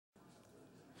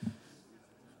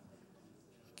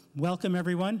Welcome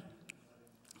everyone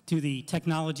to the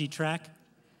technology track.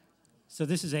 So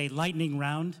this is a lightning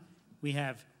round. We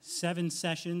have 7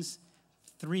 sessions,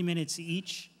 3 minutes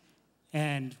each,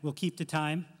 and we'll keep to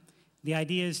time. The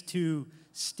idea is to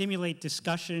stimulate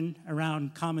discussion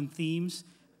around common themes,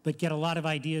 but get a lot of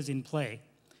ideas in play,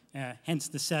 hence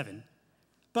the 7.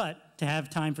 But to have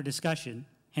time for discussion,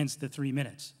 hence the 3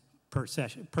 minutes per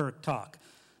session, per talk.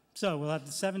 So we'll have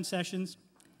the 7 sessions.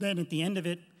 Then at the end of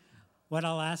it, what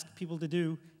I'll ask people to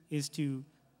do is to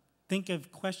think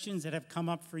of questions that have come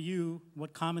up for you,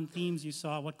 what common themes you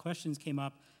saw, what questions came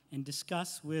up, and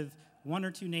discuss with 1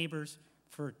 or 2 neighbors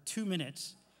for 2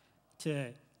 minutes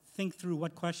to think through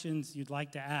what questions you'd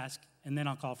like to ask, and then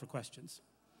I'll call for questions.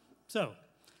 So,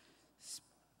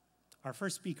 our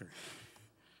first speaker.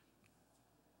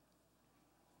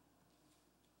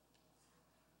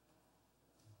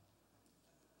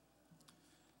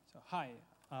 So, hi,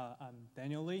 I'm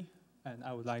Daniel Lee. And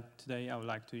today I would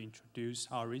like to introduce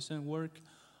our recent work,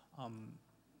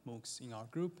 MOOCs in our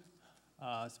group,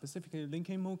 specifically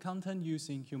linking MOOC content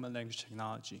using human language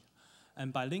technology.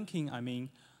 And by linking, I mean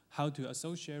how to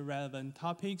associate relevant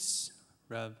topics,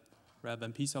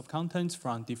 relevant piece of content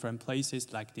from different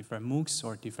places like different MOOCs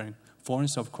or different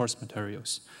forms of course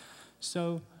materials.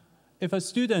 So if a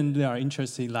student they are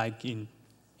interested like in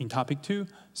topic 2,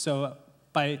 so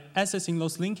by accessing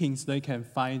those linkings, they can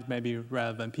find maybe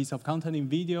relevant piece of content in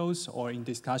videos or in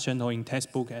discussion or in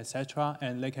textbook, etc.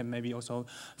 And they can maybe also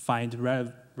find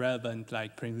relevant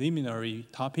like preliminary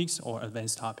topics or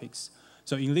advanced topics.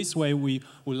 So in this way, we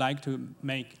would like to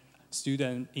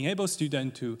enable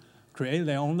students to create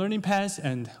their own learning paths,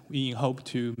 and we hope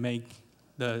to make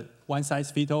the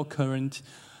one-size-fits-all current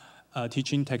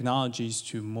teaching technologies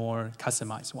to more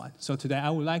customized one. So today I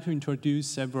would like to introduce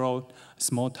several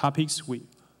small topics,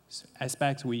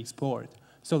 aspects we explored.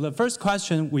 So the first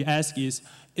question we ask is,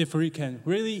 if we can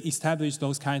really establish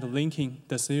those kind of linking,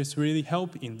 does this really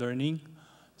help in learning?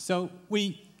 So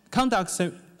we conduct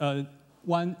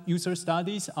 1 user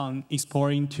studies on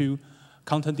exploring 2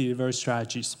 content delivery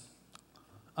strategies.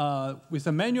 With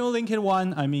the manual linking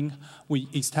one, I mean, we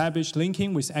establish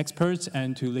linking with experts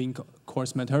and to link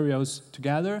course materials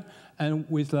together. And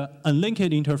with the unlinked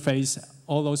interface,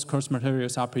 all those course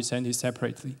materials are presented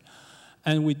separately.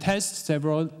 And we test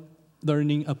several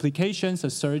learning applications, a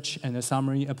search and a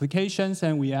summary applications,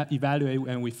 and we evaluate,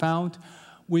 and we found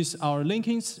with our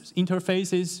linking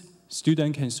interfaces,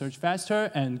 students can search faster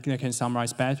and they can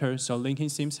summarize better, so linking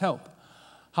seems help.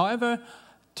 However,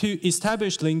 to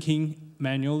establish linking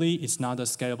manually is not a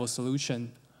scalable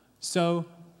solution. So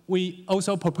we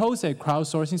also propose a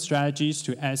crowdsourcing strategies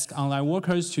to ask online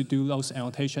workers to do those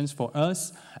annotations for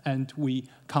us, and we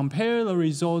compare the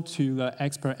result to the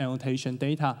expert annotation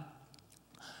data.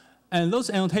 And those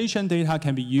annotation data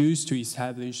can be used to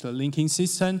establish the linking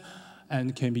system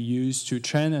and can be used to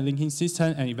train a linking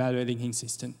system and evaluate linking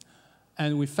system.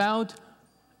 And we found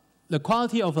the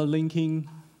quality of the linking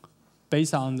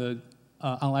based on the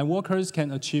online workers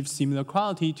can achieve similar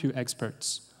quality to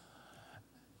experts.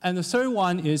 And the third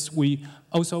one is we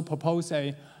also propose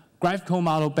a graphical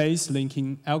model-based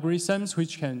linking algorithms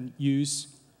which can use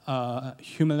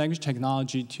human language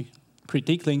technology to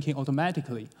predict linking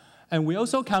automatically. And we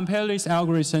also compare this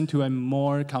algorithm to a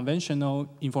more conventional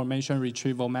information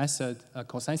retrieval method,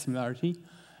 cosine similarity.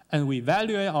 And we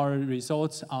evaluate our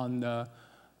results on the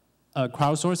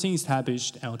crowdsourcing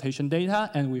established annotation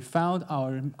data, and we found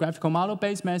our graphical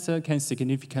model-based method can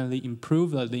significantly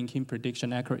improve the linking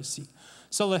prediction accuracy.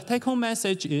 So the take-home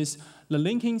message is the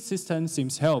linking system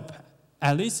seems help,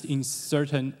 at least in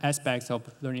certain aspects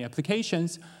of learning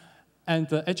applications, and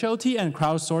the HLT and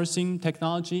crowdsourcing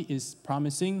technology is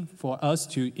promising for us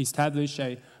to establish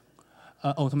a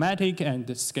automatic and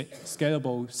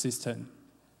scalable system.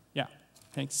 Yeah,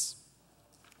 thanks.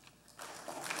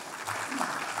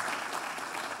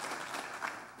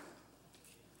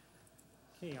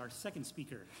 Okay, our second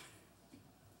speaker.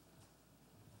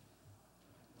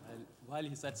 While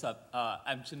he sets up,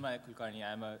 I'm Chinmay Kulkarni.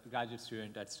 I'm a graduate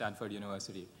student at Stanford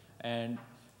University. And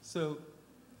so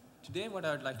today what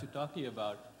I would like to talk to you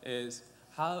about is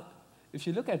how, if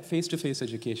you look at face-to-face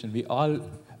education, we all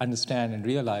understand and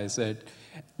realize that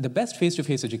the best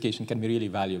face-to-face education can be really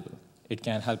valuable. It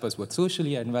can help us both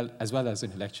socially and as well as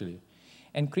intellectually.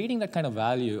 And creating that kind of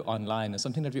value online is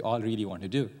something that we all really want to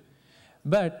do.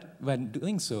 But when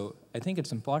doing so, I think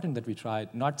it's important that we try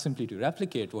not simply to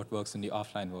replicate what works in the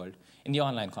offline world, in the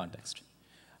online context.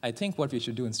 I think what we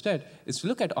should do instead is to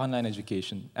look at online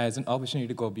education as an opportunity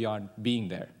to go beyond being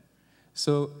there.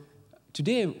 So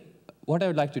today, what I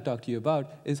would like to talk to you about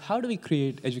is how do we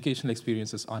create educational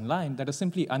experiences online that are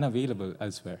simply unavailable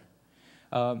elsewhere?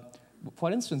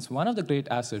 For instance, one of the great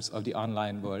assets of the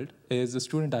online world is the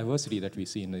student diversity that we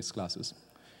see in these classes.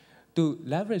 To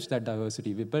leverage that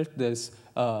diversity, we built this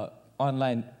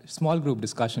online small group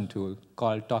discussion tool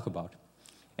called Talkabout.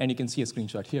 And you can see a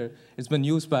screenshot here. It's been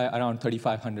used by around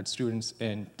 3,500 students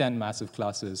in 10 massive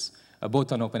classes,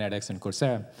 both on Open edX and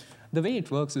Coursera. The way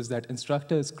it works is that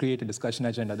instructors create a discussion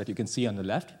agenda that you can see on the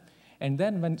left. And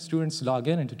then when students log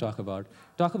in into Talkabout,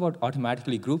 Talkabout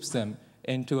automatically groups them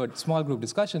into a small group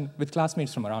discussion with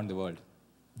classmates from around the world.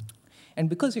 And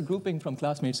because you're grouping from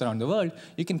classmates around the world,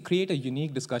 you can create a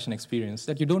unique discussion experience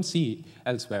that you don't see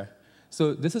elsewhere.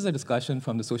 So this is a discussion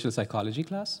from the social psychology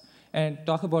class, and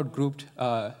Talkabout grouped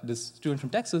this student from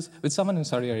Texas with someone in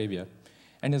Saudi Arabia.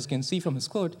 And as you can see from his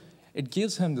quote, it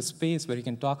gives him the space where he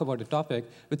can talk about a topic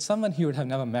with someone he would have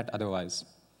never met otherwise.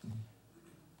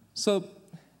 So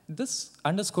this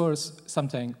underscores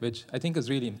something which I think is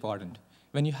really important.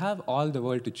 When you have all the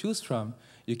world to choose from,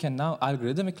 you can now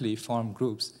algorithmically form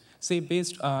groups, say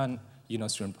based on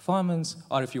student performance,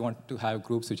 or if you want to have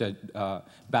groups which are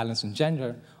balanced in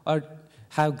gender, or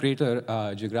have greater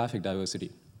geographic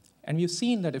diversity. And we've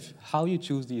seen that how you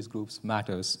choose these groups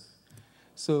matters.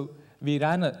 So we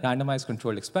ran a randomized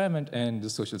controlled experiment in the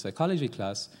social psychology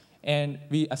class, and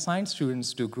we assigned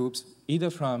students to groups either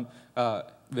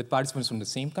with participants from the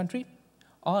same country,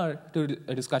 or to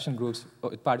discussion groups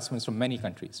with participants from many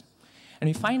countries. And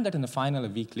we find that in the final, a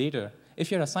week later,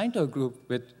 if you're assigned to a group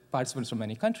with participants from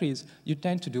many countries, you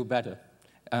tend to do better.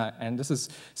 And this is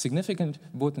significant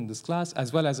both in this class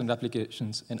as well as in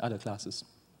replications in other classes.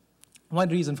 One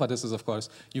reason for this is, of course,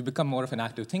 you become more of an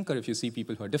active thinker if you see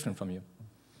people who are different from you.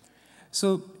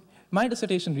 So my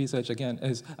dissertation research, again,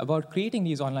 is about creating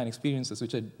these online experiences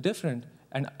which are different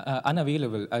and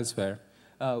unavailable elsewhere.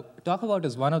 Talkabout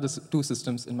is one of the two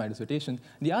systems in my dissertation.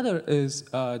 The other is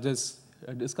this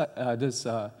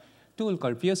tool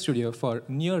called Peer Studio for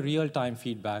near real-time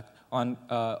feedback on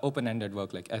open-ended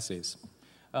work like essays.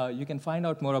 You can find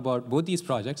out more about both these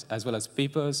projects, as well as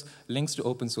papers, links to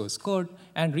open source code,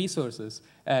 and resources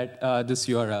at this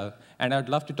URL. And I'd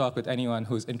love to talk with anyone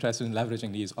who's interested in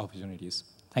leveraging these opportunities.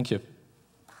 Thank you.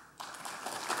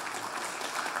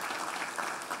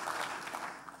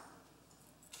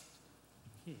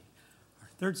 Okay. Our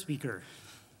third speaker.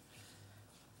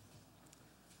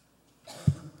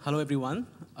 Hello, everyone.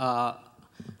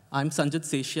 I'm Sanjit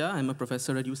Seshia. I'm a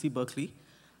professor at UC Berkeley.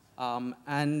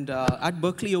 At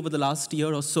Berkeley, over the last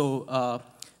year or so,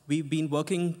 we've been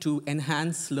working to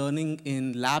enhance learning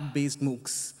in lab-based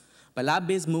MOOCs. By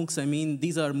lab-based MOOCs, I mean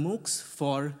these are MOOCs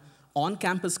for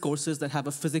on-campus courses that have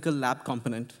a physical lab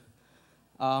component.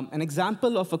 An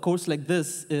example of a course like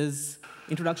this is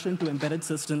Introduction to Embedded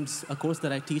Systems, a course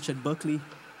that I teach at Berkeley,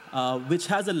 which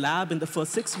has a lab in the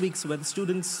first 6 weeks where the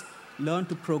students learn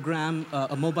to program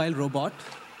a mobile robot,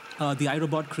 the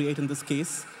iRobot Create in this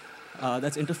case,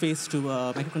 that's interfaced to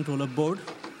a microcontroller board.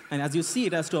 And as you see,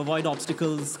 it has to avoid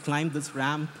obstacles, climb this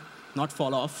ramp, not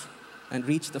fall off, and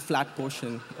reach the flat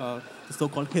portion, the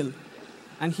so-called hill.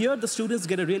 And here, the students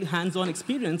get a really hands-on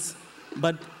experience,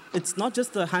 but it's not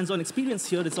just the hands-on experience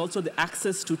here, it's also the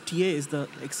access to TAs, the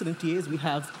excellent TAs we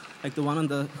have, like the one on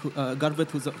the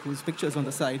Garvit, whose picture is on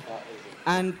the side.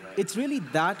 And it's really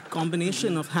that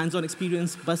combination of hands-on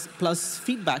experience plus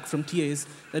feedback from TAs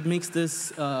that makes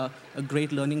this a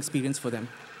great learning experience for them.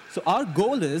 So our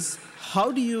goal is,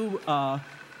 how do you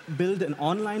build an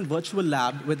online virtual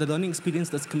lab with a learning experience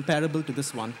that's comparable to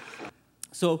this one?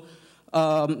 So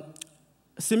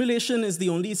simulation is the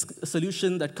only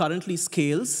solution that currently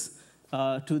scales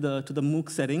to the MOOC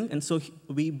setting. And so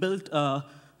we built a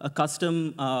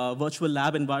custom virtual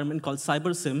lab environment called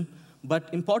CyberSim, but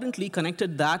importantly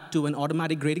connected that to an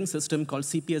automatic grading system called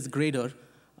CPS Grader,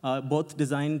 both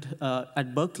designed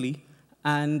at Berkeley.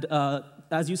 And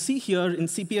as you see here in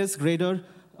CPS Grader,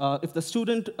 if the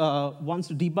student wants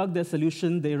to debug their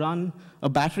solution, they run a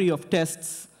battery of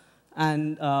tests,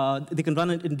 and they can run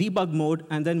it in debug mode.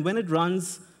 And then when it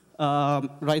runs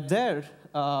right there,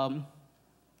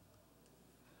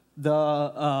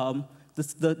 the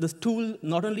tool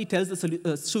not only tells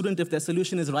the student if their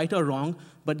solution is right or wrong,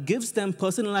 but gives them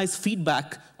personalized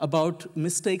feedback about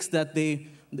mistakes that they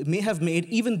may have made,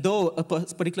 even though a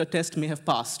particular test may have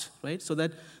passed, right? So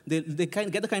that they can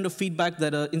get the kind of feedback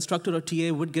that an instructor or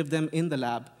TA would give them in the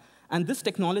lab. And this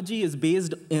technology is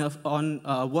based on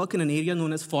work in an area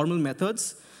known as formal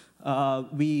methods.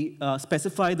 We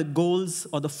specify the goals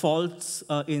or the faults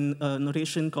in a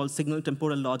notation called signal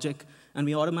temporal logic, and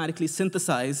we automatically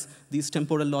synthesize these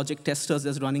temporal logic testers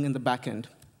as running in the back end.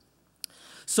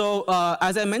 So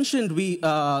as I mentioned, we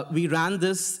ran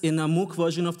this in a MOOC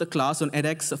version of the class on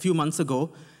edX a few months ago,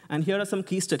 And here are some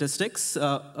key statistics.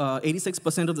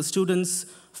 86% of the students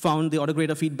found the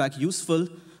autograder feedback useful.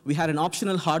 We had an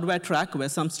optional hardware track where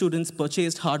some students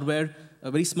purchased hardware.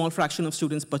 A very small fraction of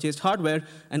students purchased hardware,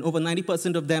 and over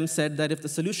 90% of them said that if the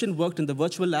solution worked in the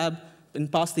virtual lab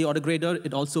and passed the autograder,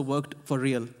 it also worked for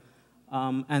real.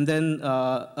 And then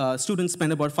students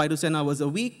spend about 5 to 10 hours a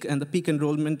week, and the peak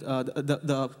enrollment,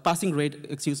 the passing rate,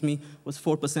 was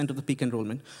 4% of the peak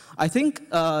enrollment. I think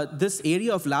this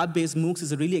area of lab-based MOOCs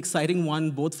is a really exciting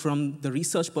one, both from the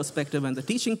research perspective and the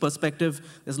teaching perspective.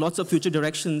 There's lots of future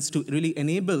directions to really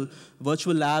enable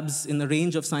virtual labs in the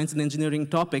range of science and engineering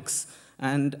topics.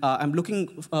 And I'm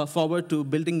looking forward to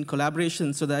building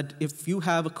collaboration so that if you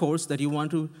have a course that you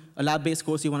want to, a lab-based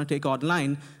course you want to take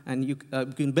online, and you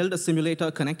can build a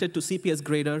simulator connected to CPS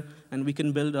Grader, and we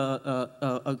can build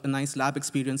a nice lab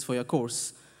experience for your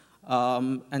course.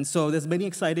 And so there's many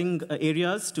exciting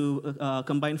areas to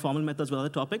combine formal methods with other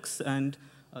topics, and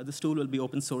this tool will be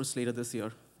open source later this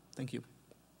year. Thank you.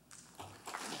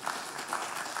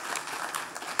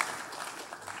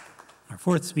 Our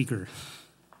fourth speaker.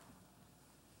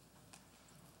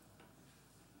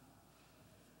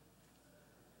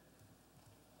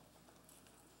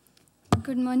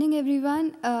 Good morning,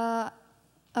 everyone. I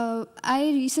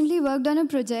recently worked on a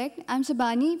project. I'm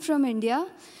Shibani from India,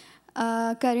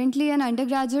 currently an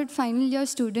undergraduate final year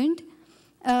student.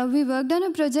 We worked on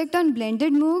a project on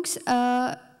blended MOOCs,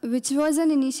 which was an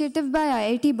initiative by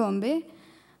IIT Bombay.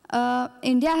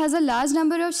 India has a large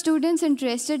number of students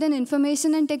interested in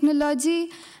information and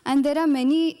technology, and there are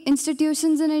many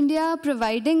institutions in India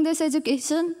providing this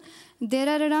education. There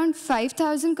are around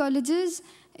 5,000 colleges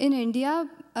in India.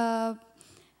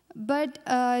 But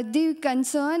the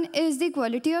concern is the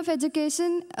quality of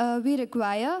education we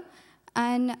require.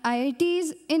 And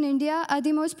IITs in India are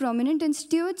the most prominent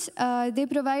institutes. They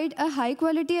provide a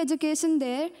high-quality education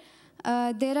there.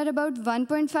 There are about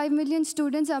 1.5 million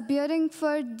students appearing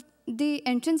for the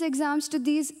entrance exams to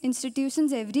these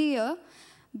institutions every year.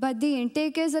 But the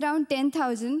intake is around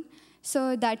 10,000.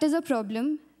 So that is a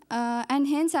problem. And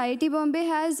hence, IIT Bombay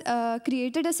has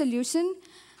created a solution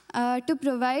to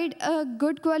provide a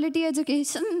good quality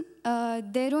education,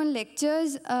 their own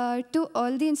lectures to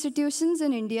all the institutions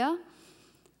in India.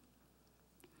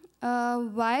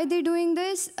 Why are they doing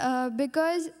this?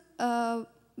 Because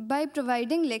by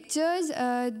providing lectures,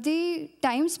 the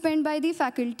time spent by the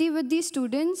faculty with the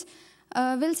students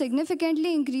will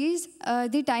significantly increase.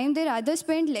 The time they rather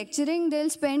spend lecturing, they'll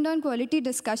spend on quality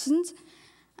discussions.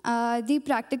 The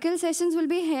practical sessions will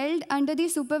be held under the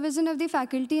supervision of the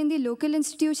faculty in the local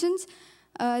institutions.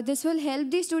 This will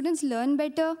help the students learn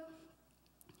better.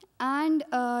 And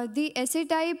the essay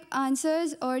type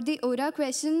answers or the ORA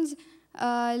questions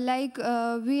like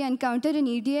we encounter in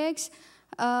EDX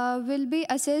will be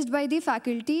assessed by the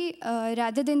faculty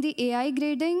rather than the AI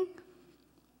grading.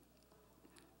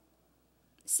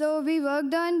 So we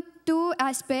worked on two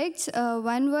aspects.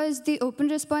 One was the open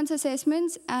response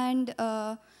assessments, and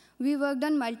we worked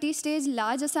on multi-stage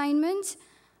large assignments.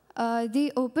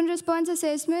 The open response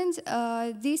assessments,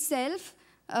 the self,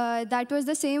 that was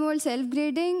the same old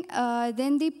self-grading,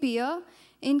 then the peer.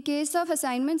 In case of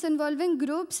assignments involving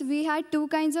groups, we had two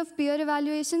kinds of peer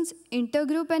evaluations,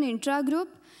 intergroup and intragroup.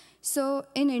 So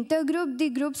in intergroup, the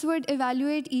groups would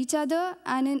evaluate each other,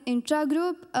 and in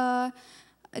intragroup,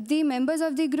 the members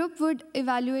of the group would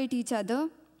evaluate each other.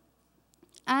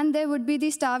 And there would be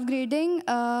the staff grading.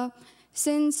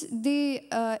 Since the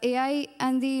AI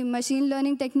and the machine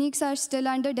learning techniques are still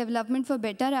under development for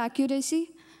better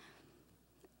accuracy.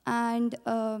 And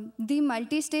the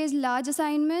multi-stage large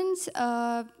assignments,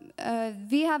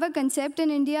 we have a concept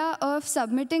in India of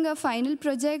submitting a final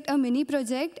project, a mini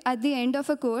project, at the end of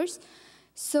a course.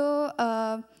 So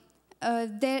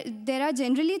there are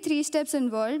generally 3 steps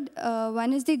involved.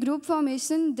 One is the group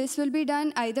formation. This will be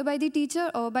done either by the teacher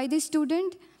or by the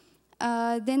student.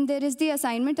 Then there is the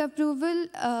assignment approval.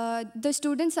 The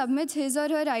student submits his or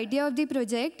her idea of the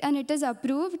project, and it is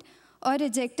approved or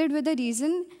rejected with a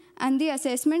reason. And the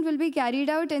assessment will be carried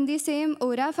out in the same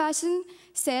ORA fashion,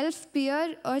 self,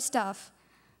 peer, or staff.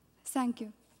 Thank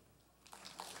you.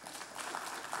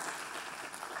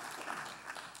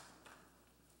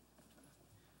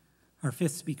 Our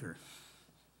 5th speaker.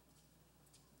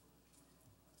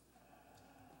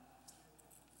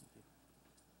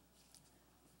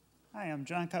 Hi, I'm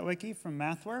John Kotwicki from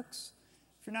MathWorks.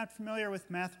 If you're not familiar with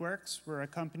MathWorks, we're a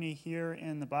company here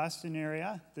in the Boston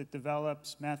area that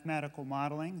develops mathematical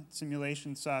modeling,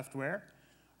 simulation software.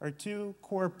 Our 2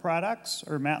 core products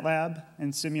are MATLAB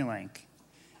and Simulink.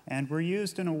 And we're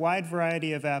used in a wide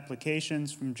variety of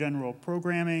applications from general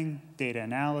programming, data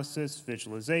analysis,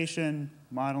 visualization,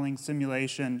 modeling,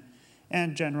 simulation,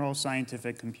 and general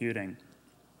scientific computing.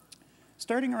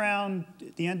 Starting around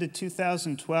the end of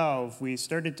 2012, we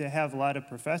started to have a lot of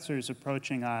professors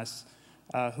approaching us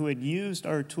who had used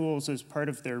our tools as part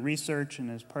of their research and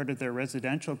as part of their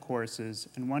residential courses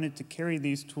and wanted to carry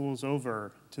these tools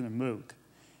over to the MOOC.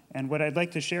 And what I'd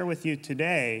like to share with you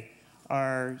today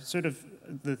are sort of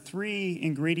the three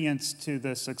ingredients to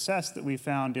the success that we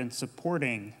found in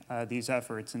supporting these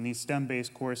efforts in these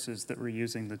STEM-based courses that we're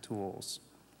using the tools.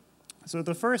 So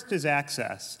the first is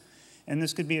access, and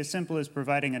this could be as simple as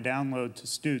providing a download to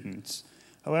students.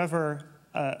 However,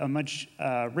 a much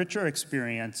richer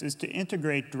experience is to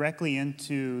integrate directly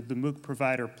into the MOOC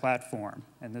provider platform,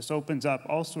 and this opens up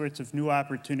all sorts of new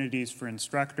opportunities for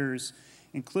instructors,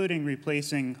 including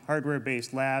replacing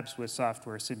hardware-based labs with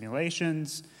software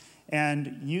simulations,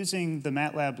 and using the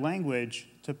MATLAB language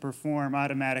to perform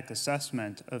automatic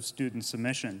assessment of student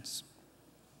submissions.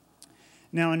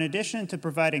 Now, in addition to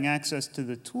providing access to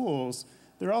the tools,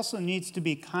 there also needs to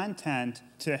be content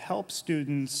to help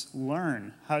students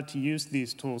learn how to use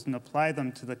these tools and apply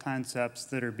them to the concepts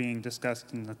that are being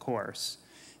discussed in the course.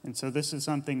 And so this is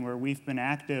something where we've been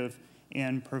active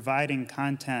in providing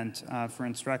content for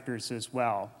instructors as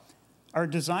well. Our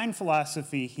design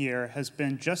philosophy here has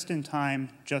been just in time,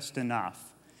 just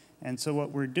enough. And so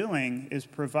what we're doing is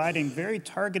providing very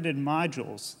targeted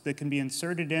modules that can be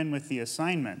inserted in with the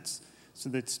assignments so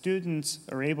that students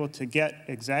are able to get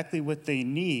exactly what they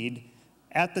need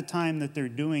at the time that they're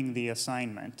doing the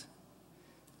assignment.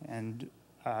 And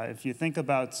if you think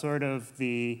about sort of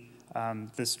the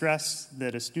stress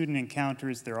that a student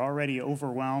encounters, they're already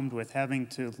overwhelmed with having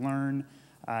to learn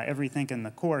everything in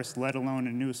the course, let alone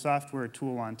a new software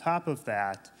tool on top of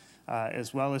that,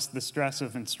 as well as the stress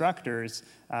of instructors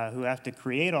who have to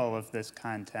create all of this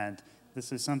content.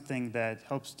 This is something that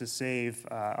helps to save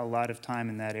a lot of time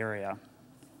in that area.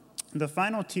 The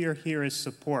final tier here is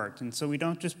support, and so we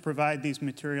don't just provide these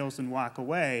materials and walk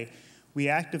away. We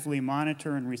actively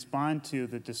monitor and respond to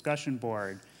the discussion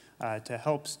board to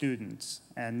help students,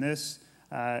 and this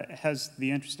has the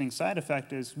interesting side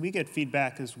effect is we get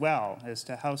feedback as well as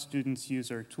to how students use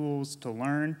our tools to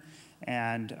learn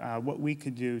and what we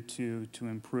could do to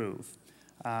improve.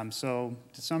 So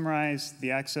to summarize,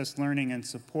 the access, learning, and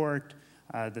support,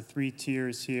 the three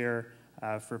tiers here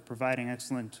for providing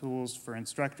excellent tools for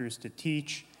instructors to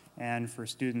teach and for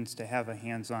students to have a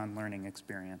hands-on learning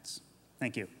experience.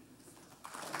 Thank you.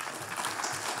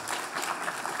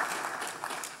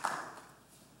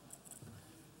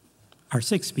 Our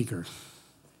sixth speaker.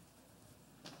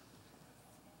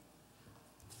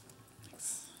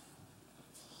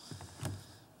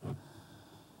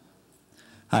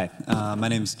 Hi, my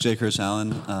name is Jake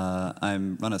Hirsch-Allen. I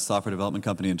run a software development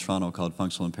company in Toronto called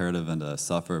Functional Imperative and a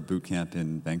software boot camp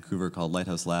in Vancouver called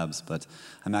Lighthouse Labs, but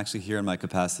I'm actually here in my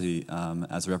capacity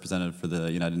as a representative for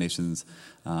the United Nations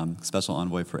Special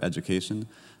Envoy for Education,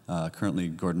 currently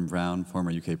Gordon Brown,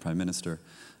 former UK Prime Minister.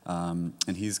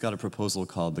 And he's got a proposal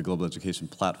called the Global Education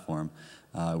Platform,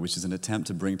 which is an attempt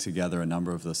to bring together a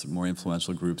number of the more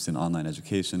influential groups in online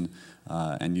education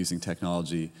and using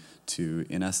technology to,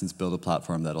 in essence, build a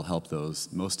platform that'll help those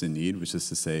most in need, which is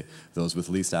to say those with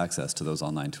least access to those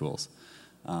online tools.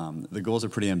 The goals are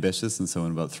pretty ambitious, and so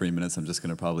in about 3 minutes I'm just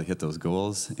going to probably hit those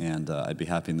goals, and I'd be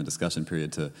happy in the discussion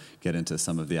period to get into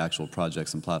some of the actual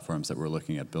projects and platforms that we're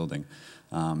looking at building.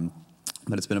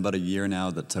 But it's been about a year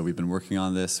now that we've been working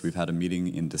on this. We've had a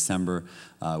meeting in December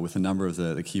with a number of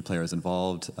the key players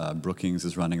involved. Brookings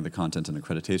is running the Content and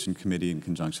Accreditation Committee in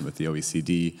conjunction with the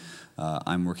OECD.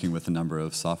 I'm working with a number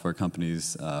of software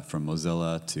companies from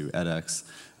Mozilla to edX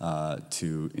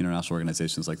to international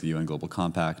organizations like the UN Global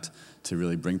Compact to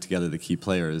really bring together the key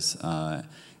players.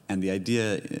 And the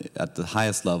idea at the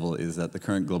highest level is that the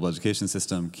current global education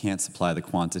system can't supply the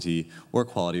quantity or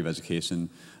quality of education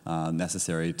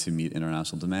necessary to meet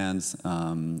international demands,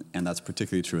 and that's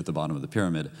particularly true at the bottom of the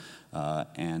pyramid.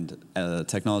 And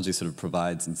technology sort of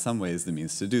provides, in some ways, the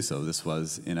means to do so. This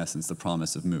was, in essence, the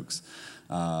promise of MOOCs.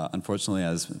 Unfortunately,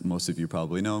 as most of you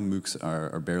probably know, MOOCs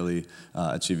are barely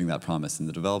achieving that promise in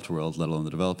the developed world, let alone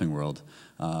the developing world.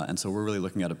 And so we're really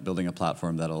looking at building a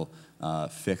platform that'll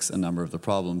fix a number of the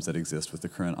problems that exist with the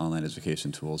current online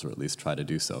education tools, or at least try to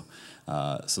do so.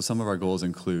 So some of our goals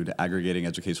include aggregating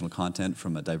educational content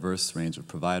from a diverse range of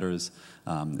providers,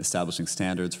 establishing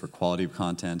standards for quality of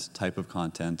content, type of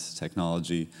content,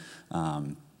 technology,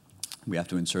 We have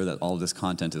to ensure that all of this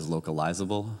content is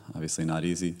localizable, obviously not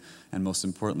easy, and most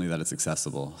importantly, that it's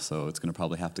accessible. So it's going to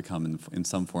probably have to come in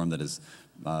some form that is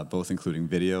both including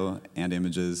video and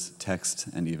images, text,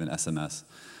 and even SMS.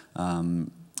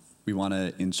 We want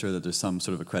to ensure that there's some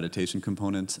sort of accreditation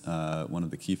component. One of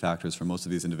the key factors for most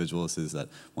of these individuals is that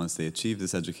once they achieve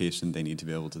this education, they need to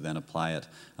be able to then apply it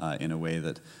in a way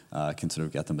that can sort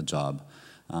of get them a job.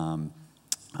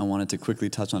 I wanted to quickly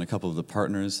touch on a couple of the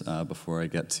partners before I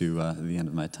get to the end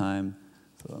of my time.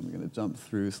 So I'm going to jump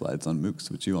through slides on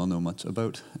MOOCs, which you all know much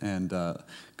about, and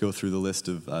go through the list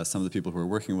of some of the people who are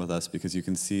working with us, because you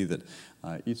can see that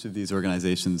each of these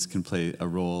organizations can play a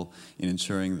role in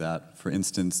ensuring that, for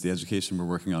instance, the education we're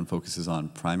working on focuses on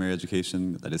primary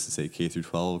education, that is to say K through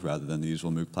 12, rather than the usual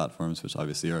MOOC platforms, which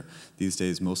obviously are these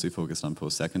days mostly focused on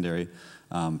post-secondary,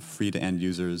 free to end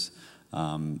users.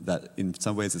 That in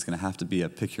some ways it's going to have to be a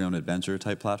pick-your-own-adventure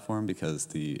type platform, because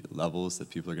the levels that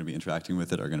people are going to be interacting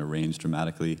with it are going to range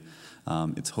dramatically.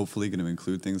 It's hopefully going to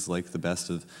include things like the best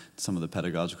of some of the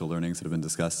pedagogical learnings that have been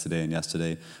discussed today and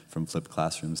yesterday, from flipped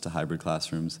classrooms to hybrid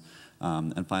classrooms.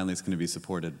 And finally, it's going to be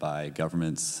supported by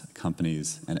governments,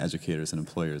 companies, and educators and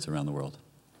employers around the world.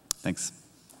 Thanks.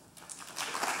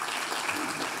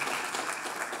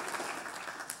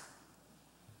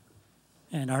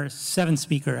 And our seventh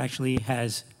speaker actually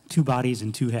has 2 bodies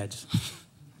and 2 heads.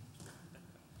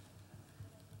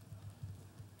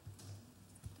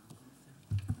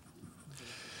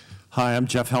 Hi, I'm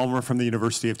Jeff Hellmer from the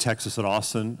University of Texas at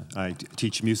Austin. I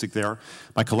teach music there.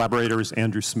 My collaborator is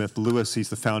Andrew Smith Lewis. He's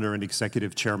the founder and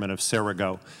executive chairman of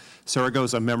Cerigo. Cerigo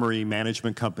is a memory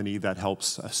management company that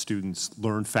helps students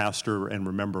learn faster and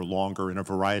remember longer in a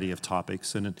variety of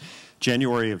topics. And in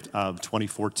January of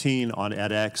 2014 on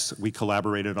edX, we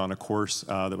collaborated on a course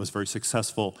that was very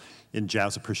successful in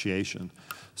jazz appreciation.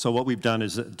 So what we've done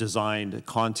is designed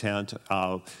content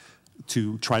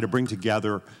to try to bring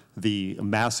together the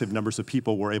massive numbers of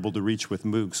people we're able to reach with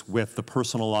MOOCs with the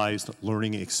personalized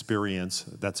learning experience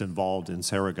that's involved in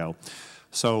Cerigo.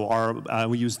 So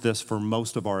we use this for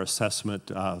most of our assessment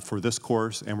for this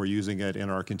course, and we're using it in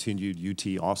our continued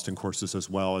UT Austin courses as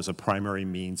well as a primary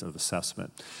means of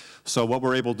assessment. So what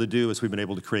we're able to do is we've been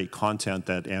able to create content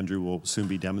that Andrew will soon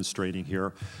be demonstrating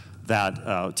here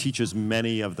that teaches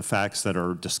many of the facts that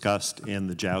are discussed in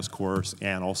the jazz course,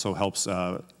 and also helps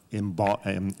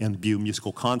imbue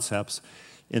musical concepts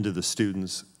into the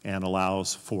students, and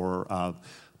allows for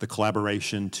the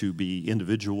collaboration to be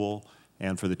individual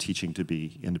and for the teaching to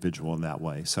be individual in that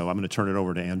way. So I'm going to turn it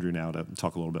over to Andrew now to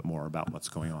talk a little bit more about what's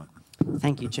going on.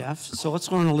 Thank you, Jeff. So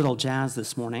let's learn a little jazz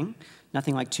this morning.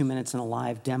 Nothing like 2 minutes in a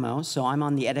live demo. So I'm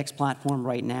on the edX platform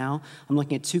right now. I'm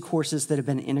looking at 2 courses that have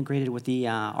been integrated with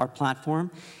our platform.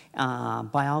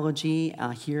 Biology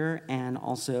here, and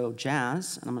also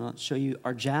jazz. And I'm going to show you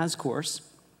our jazz course.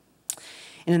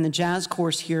 And in the jazz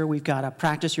course here, we've got a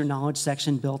practice your knowledge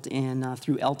section built in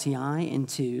through LTI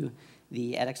into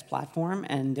the edX platform.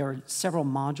 And there are several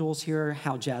modules here: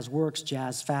 how jazz works,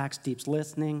 jazz facts, deep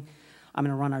listening. I'm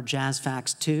going to run our Jazz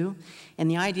Facts 2. And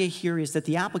the idea here is that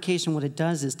the application, what it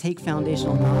does is take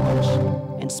foundational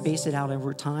knowledge and space it out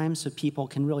over time so people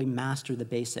can really master the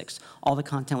basics. All the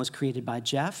content was created by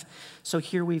Jeff. So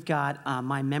here we've got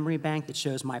my memory bank that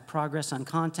shows my progress on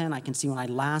content. I can see when I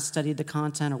last studied the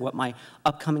content or what my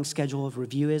upcoming schedule of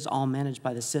review is, all managed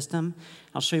by the system.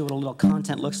 I'll show you what a little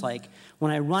content looks like.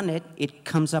 When I run it, it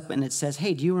comes up and it says,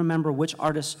 hey, do you remember which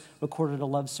artist recorded A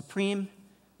Love Supreme?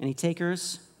 Any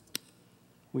takers?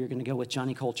 We're going to go with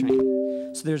Johnny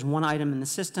Coltrane. So there's one item in the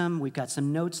system. We've got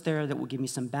some notes there that will give me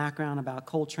some background about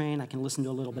Coltrane. I can listen to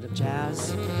a little bit of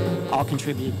jazz, all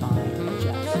contributed by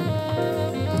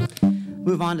Jeff.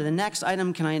 Move on to the next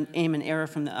item. Can I aim an error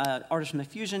from the artist from the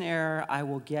fusion error? I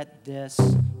will get this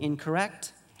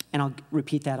incorrect, and I'll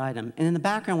repeat that item. And in the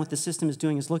background, what the system is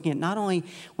doing is looking at not only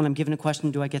when I'm given a question,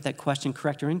 do I get that question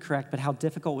correct or incorrect, but how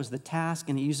difficult was the task,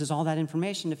 and it uses all that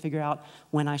information to figure out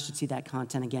when I should see that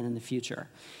content again in the future.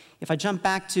 If I jump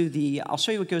back to I'll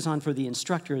show you what goes on for the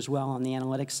instructor as well on the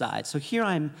analytics side. So here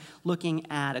I'm looking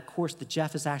at a course that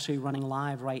Jeff is actually running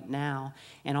live right now,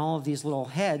 and all of these little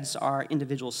heads are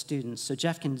individual students. So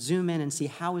Jeff can zoom in and see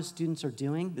how his students are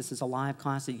doing. This is a live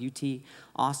class at UT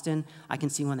Austin. I can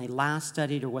see when they last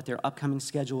studied or what their upcoming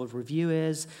schedule of review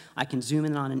is. I can zoom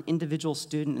in on an individual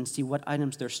student and see what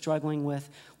items they're struggling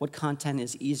with, what content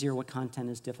is easier, what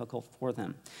content is difficult for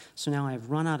them. So now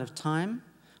I've run out of time.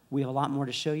 We have a lot more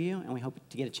to show you, and we hope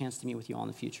to get a chance to meet with you all in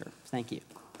the future. Thank you.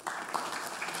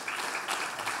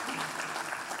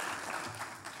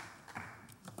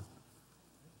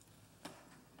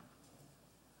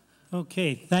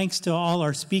 Okay, thanks to all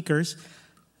our speakers.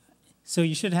 So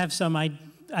you should have some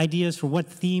ideas for what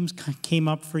themes came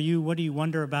up for you? What do you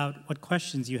wonder about? What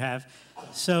questions you have?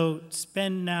 So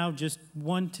spend now just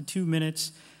 1 to 2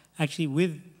 minutes actually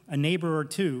with a neighbor or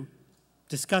two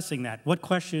discussing that. What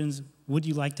questions would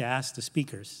you like to ask the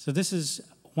speakers? So this is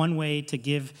one way to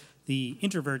give the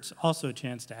introverts also a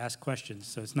chance to ask questions.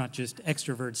 So it's not just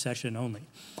extrovert session only.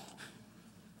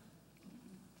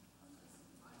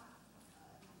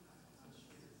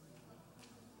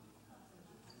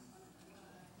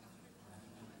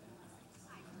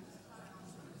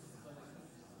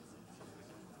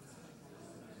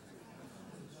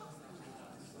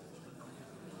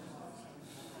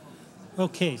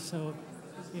 Okay, so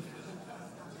if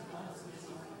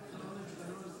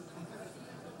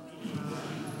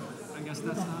I guess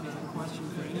that's not a question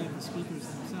for any of the speakers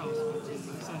themselves, but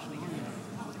it's actually here.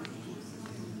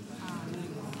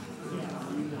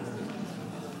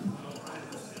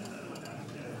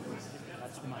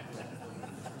 that's the mic.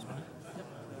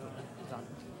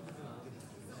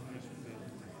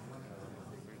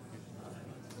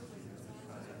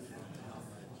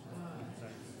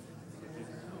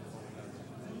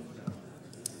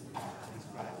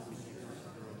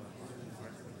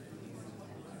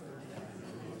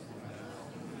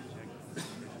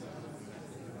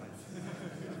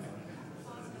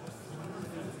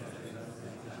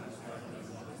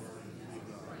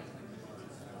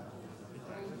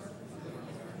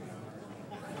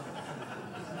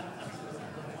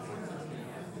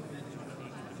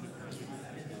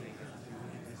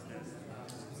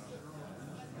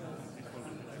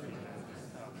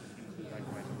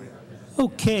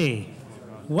 Okay,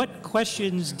 what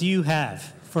questions do you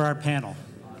have for our panel?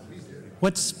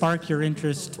 What sparked your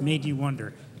interest, made you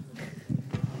wonder?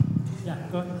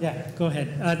 Yeah, go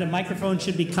ahead. The microphone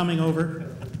should be coming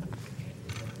over.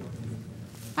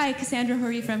 Hi, Cassandra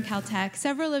Hori from Caltech.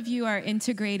 Several of you are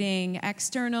integrating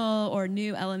external or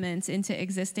new elements into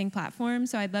existing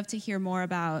platforms, so I'd love to hear more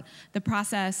about the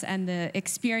process and the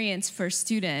experience for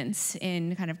students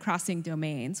in kind of crossing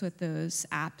domains with those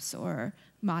apps or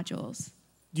modules.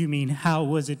 Do you mean how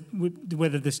was it,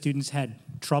 whether the students had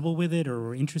trouble with it or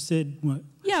were interested? What?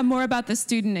 Yeah, more about the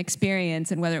student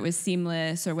experience and whether it was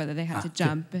seamless or whether they had to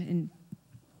jump in.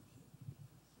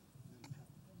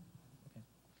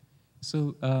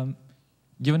 So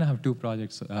given I have 2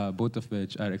 projects, both of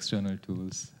which are external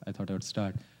tools, I thought I would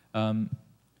start.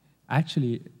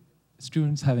 Actually,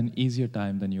 students have an easier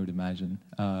time than you would imagine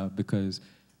because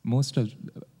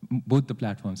both the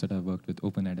platforms that I've worked with,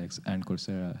 OpenEdX and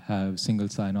Coursera, have single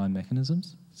sign-on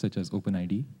mechanisms, such as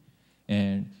OpenID.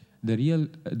 And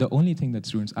the only thing that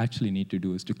students actually need to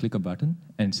do is to click a button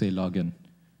and say login,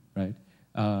 right?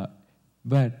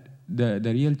 But the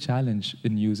real challenge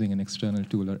in using an external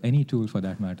tool, or any tool for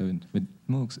that matter with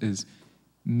MOOCs, is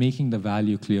making the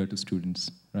value clear to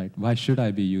students, right? Why should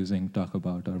I be using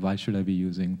Talkabout, or why should I be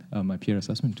using my peer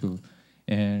assessment tool?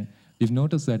 And we've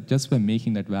noticed that just by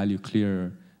making that value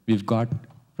clearer, we've got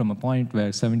from a point where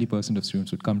 70% of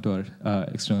students would come to our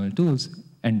external tools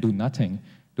and do nothing,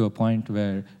 to a point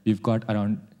where we've got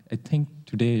around, I think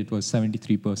today it was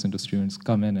 73% of students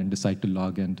come in and decide to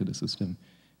log into the system.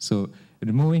 So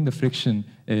removing the friction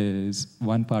is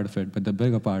one part of it, but the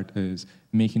bigger part is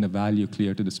making the value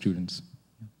clear to the students.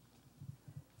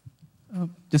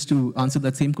 Just to answer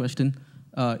that same question,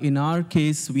 in our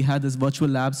case, we had this virtual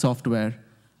lab software,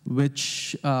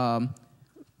 which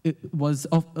it was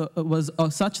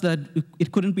such that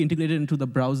it couldn't be integrated into the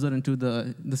browser, into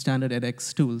the standard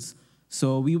edX tools.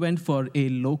 So we went for a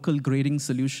local grading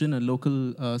solution, a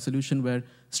local solution where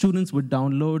students would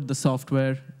download the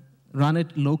software, run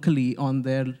it locally on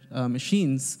their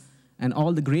machines, and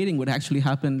all the grading would actually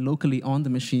happen locally on the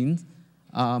machines.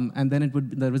 And then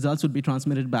the results would be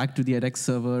transmitted back to the edX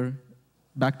server,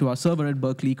 back to our server at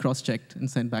Berkeley, cross-checked,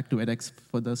 and sent back to edX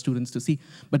for the students to see.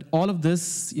 But all of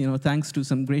this, thanks to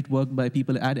some great work by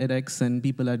people at edX and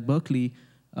people at Berkeley,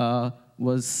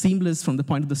 was seamless from the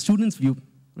point of the student's view.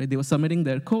 Right? They were submitting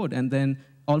their code, and then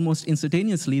almost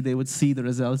instantaneously, they would see the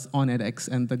results on edX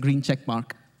and the green check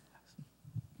mark.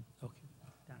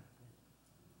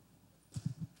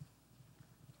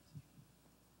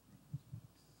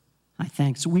 Hi,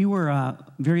 thanks. We were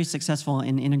very successful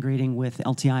in integrating with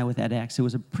LTI with edX. It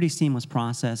was a pretty seamless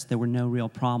process. There were no real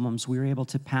problems. We were able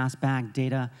to pass back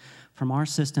data from our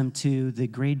system to the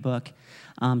gradebook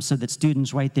so that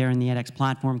students right there in the edX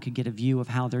platform could get a view of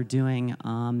how they're doing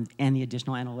and the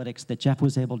additional analytics that Jeff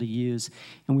was able to use.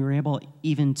 And we were able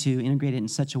even to integrate it in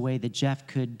such a way that Jeff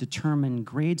could determine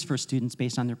grades for students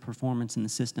based on their performance in the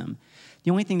system.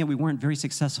 The only thing that we weren't very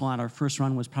successful at our first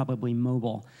run was probably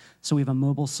mobile. So we have a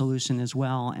mobile solution as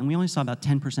well, and we only saw about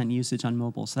 10% usage on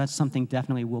mobile. So that's something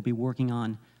definitely we'll be working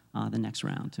on the next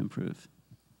round to improve.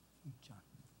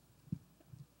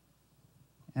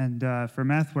 And for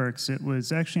MathWorks, it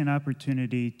was actually an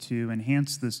opportunity to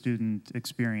enhance the student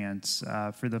experience.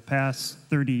 For the past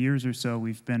 30 years or so,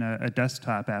 we've been a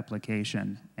desktop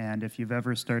application. And if you've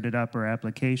ever started up our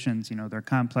applications, you know, they're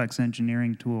complex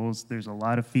engineering tools. There's a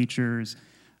lot of features.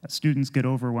 Students get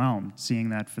overwhelmed seeing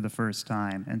that for the first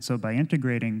time. And so by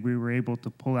integrating, we were able to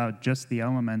pull out just the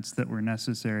elements that were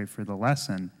necessary for the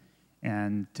lesson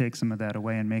and take some of that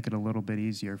away and make it a little bit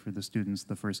easier for the students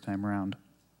the first time around.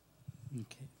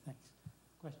 Okay, thanks.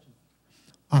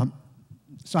 Question?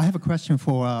 So I have a question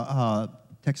for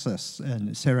Texas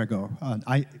and Serago.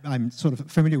 I'm sort of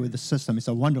familiar with the system. It's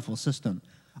a wonderful system.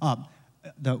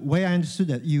 The way I understood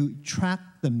that you track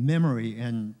the memory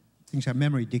and things like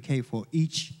memory decay for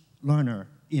each learner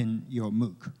in your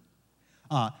MOOC.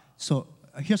 So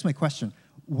here's my question.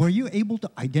 Were you able to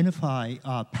identify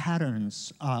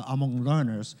patterns among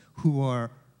learners who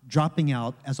are dropping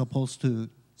out as opposed to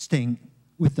staying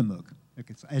with the MOOC?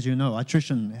 Because, as you know,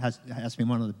 attrition has been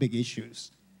one of the big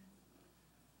issues.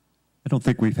 I don't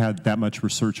think we've had that much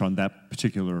research on that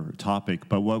particular topic,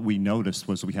 but what we noticed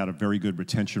was we had a very good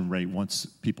retention rate once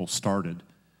people started.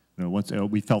 You know, once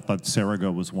we felt that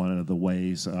Serago was one of the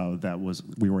ways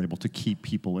we were able to keep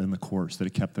people in the course, that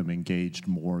it kept them engaged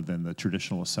more than the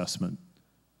traditional assessment.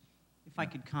 If I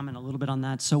could comment a little bit on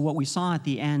that. So what we saw at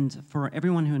the end, for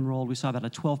everyone who enrolled, we saw about a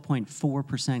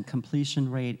 12.4% completion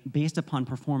rate based upon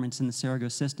performance in the Serago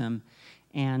system.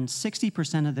 And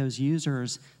 60% of those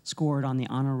users scored on the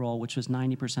honor roll, which was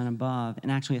 90% above. And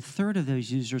actually a third of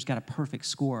those users got a perfect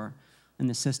score in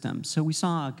the system. So we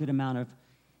saw a good amount of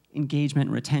engagement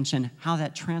and retention. How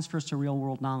that transfers to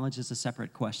real-world knowledge is a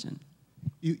separate question.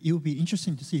 It would be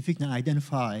interesting to see if you can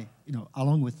identify, you know,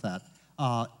 along with that,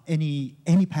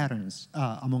 any patterns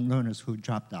among learners who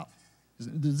dropped out.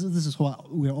 This is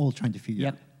what we're all trying to figure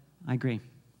out. Yep, I agree.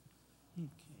 Okay,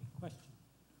 question.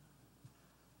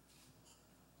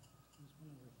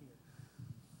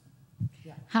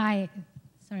 Yeah. Hi,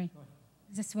 sorry,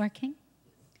 is this working?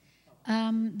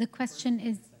 The question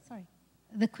is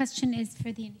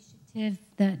for the initiative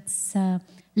that's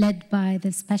led by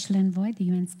the Special Envoy, the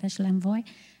UN Special Envoy,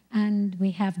 and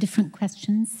we have different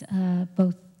questions,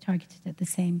 both targeted at the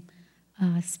same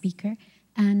speaker.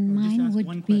 And mine would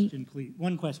one be... question, please.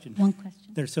 One question. One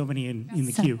question. There's so many in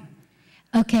the queue.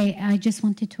 Okay, I just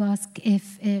wanted to ask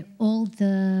if all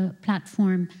the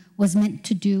platform was meant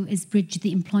to do is bridge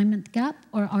the employment gap,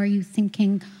 or are you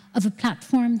thinking of a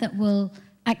platform that will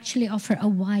actually offer a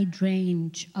wide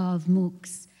range of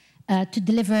MOOCs to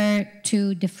deliver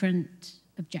two different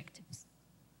objectives?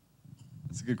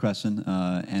 That's a good question,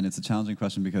 and it's a challenging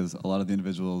question because a lot of the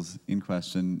individuals in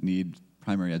question need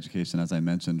primary education, as I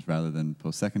mentioned, rather than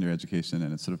post-secondary education,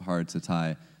 and it's sort of hard to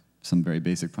tie some very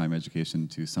basic primary education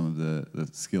to some of the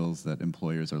skills that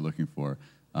employers are looking for,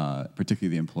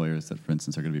 particularly the employers that, for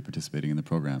instance, are going to be participating in the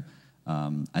program.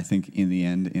 I think in the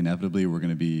end, inevitably, we're going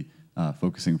to be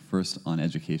focusing first on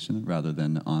education rather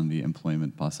than on the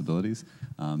employment possibilities,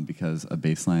 because a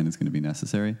baseline is going to be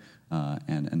necessary,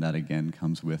 and that again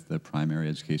comes with the primary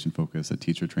education focus, a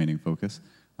teacher training focus,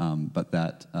 but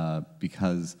that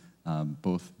because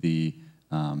both the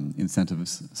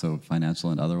incentives, so financial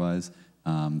and otherwise,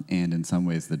 and in some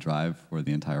ways the drive for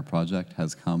the entire project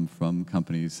has come from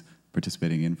companies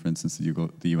participating in, for instance,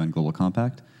 the UN Global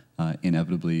Compact.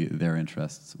 Inevitably, their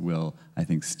interests will, I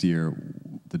think, steer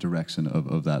the direction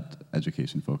of that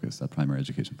education focus, that primary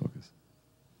education focus.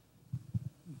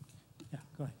 Yeah,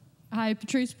 go ahead. Hi,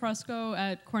 Patrice Prosco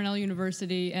at Cornell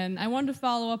University, and I wanted to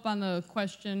follow up on the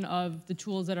question of the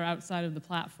tools that are outside of the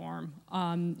platform.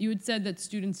 You had said that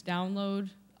students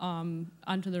download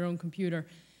onto their own computer.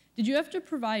 Did you have to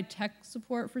provide tech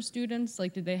support for students?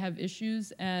 Like, did they have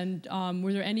issues? And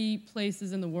were there any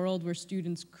places in the world where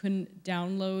students couldn't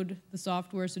download the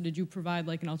software? So did you provide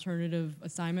like an alternative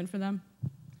assignment for them?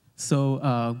 So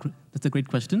that's a great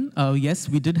question. Yes,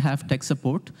 we did have tech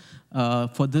support.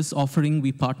 For this offering,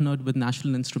 we partnered with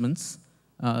National Instruments.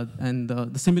 And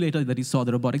the simulator that you saw,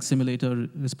 the robotics simulator,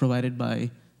 is provided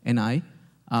by NI.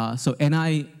 So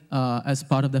NI, as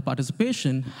part of their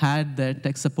participation, had their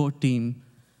tech support team.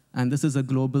 And this is a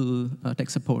global tech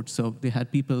support, so they had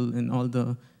people in all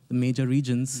the major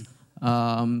regions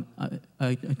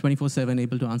 24/7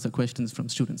 able to answer questions from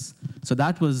students. So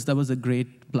that was a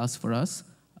great plus for us.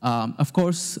 Of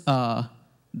course, the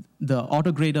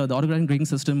autograding grading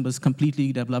system was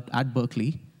completely developed at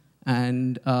Berkeley,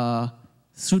 and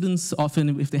students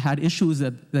often, if they had issues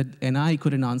that NI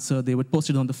couldn't answer, they would post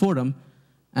it on the forum.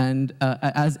 And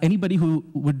as anybody who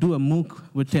would do a MOOC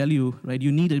would tell you, right,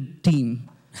 you need a team,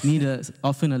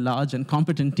 often a large and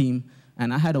competent team.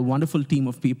 And I had a wonderful team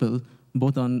of people,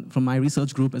 both from my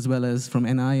research group as well as from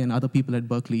NI and other people at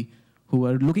Berkeley, who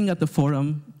were looking at the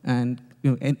forum, and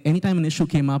anytime an issue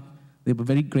came up, they were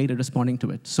very great at responding to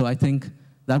it. So I think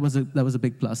that was a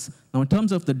big plus. Now, in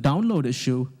terms of the download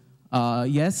issue,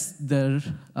 yes, there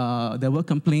were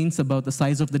complaints about the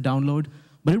size of the download,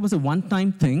 but it was a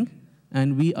one-time thing,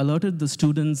 and we alerted the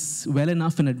students well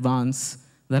enough in advance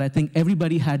that I think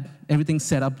everybody had everything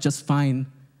set up just fine.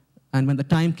 And when the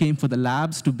time came for the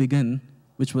labs to begin,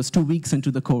 which was 2 weeks into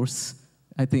the course,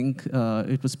 I think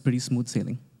it was pretty smooth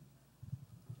sailing.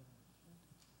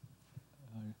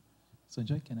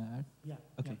 Sanjoy, can I add? Yeah,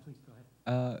 okay. Yeah, please go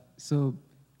ahead. So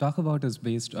Talk About is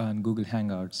based on Google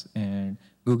Hangouts, and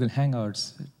Google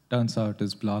Hangouts turns out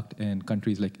is blocked in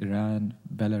countries like Iran,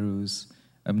 Belarus,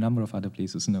 a number of other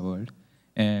places in the world.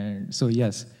 And so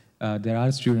yes, there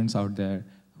are students out there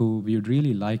who we would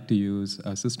really like to use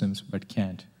systems but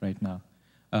can't right now.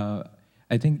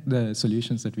 I think the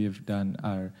solutions that we have done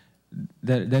are,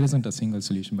 there isn't a single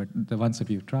solution, but the ones that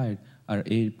we've tried are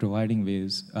providing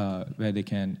ways where they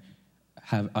can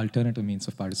have alternative means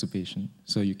of participation.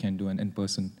 So you can do an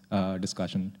in-person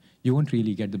discussion. You won't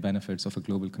really get the benefits of a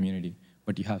global community,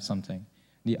 but you have something.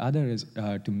 The other is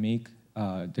to make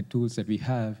the tools that we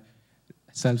have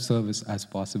self-service as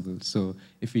possible. So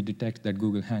if we detect that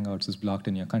Google Hangouts is blocked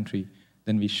in your country,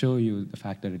 then we show you the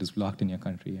fact that it is blocked in your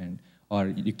country, or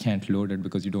you can't load it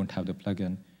because you don't have the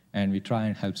plugin. And we try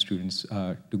and help students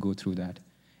to go through that.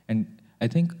 And I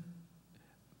think,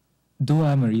 though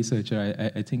I'm a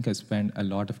researcher, I think I spend a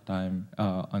lot of time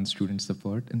on student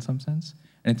support in some sense.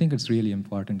 And I think it's really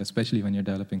important, especially when you're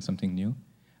developing something new.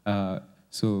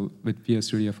 So with Peer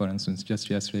Studio, for instance, just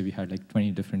yesterday we had like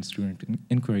 20 different student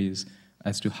inquiries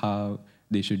as to how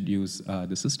they should use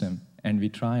the system. And we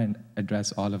try and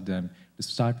address all of them to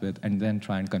start with, and then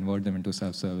try and convert them into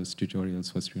self-service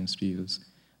tutorials for students to use.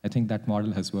 I think that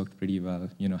model has worked pretty well,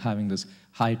 having this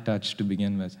high touch to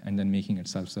begin with, and then making it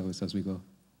self-service as we go.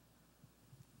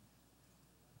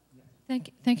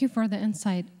 Thank you for the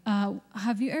insight.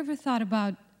 Have you ever thought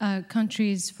about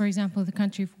countries, for example, the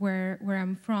country where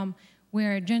I'm from,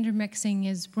 where gender mixing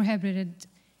is prohibited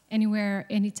anywhere,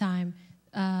 anytime?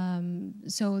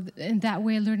 So in that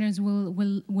way, learners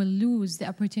will lose the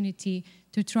opportunity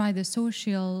to try the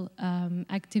social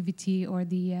activity or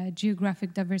the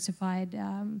geographic diversified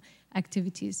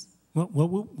activities.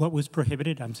 What was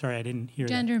prohibited? I'm sorry, I didn't hear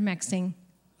Gender that. mixing.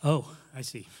 Oh, I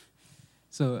see.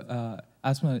 So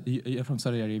Asma, you're from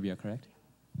Saudi Arabia, correct?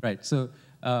 Right. So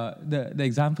the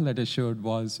example that I showed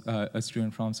was a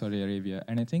student from Saudi Arabia.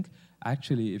 And I think,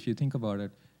 actually, if you think about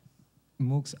it,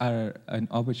 MOOCs are an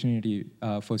opportunity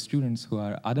for students who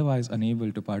are otherwise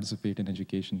unable to participate in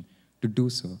education to do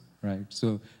so, right?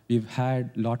 So we've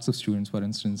had lots of students, for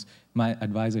instance, my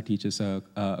advisor teaches a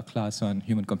class on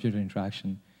human-computer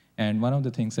interaction. And one of the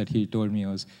things that he told me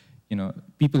was,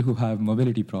 people who have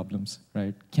mobility problems,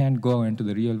 right, can't go into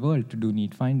the real world to do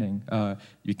need finding.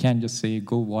 You can't just say,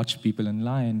 go watch people in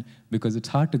line, because it's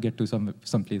hard to get to some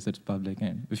place that's public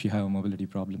and if you have a mobility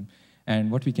problem.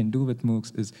 And what we can do with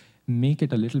MOOCs is make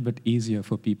it a little bit easier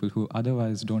for people who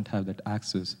otherwise don't have that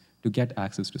access to get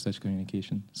access to such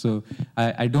communication. So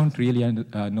I don't really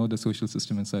know the social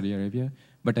system in Saudi Arabia,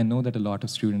 but I know that a lot of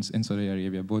students in Saudi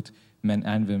Arabia, both men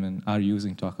and women, are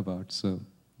using Talk About. So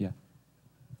yeah.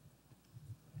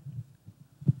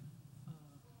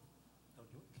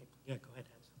 Yeah, go ahead.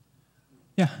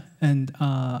 Yeah, and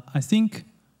I think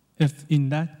if in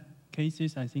that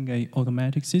cases, I think an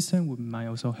automatic system might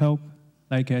also help,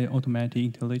 like automatic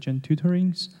intelligent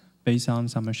tutorings based on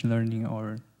some machine learning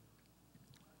or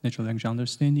natural language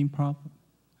understanding problem.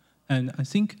 And I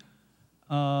think,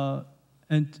 yeah,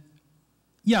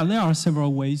 there are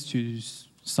several ways to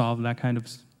solve that kind of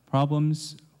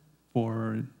problems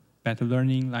for better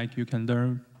learning. Like you can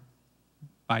learn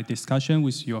by discussion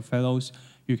with your fellows.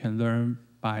 You can learn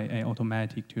by an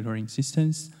automatic tutoring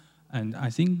systems. And I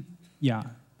think, yeah,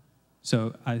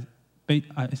 so I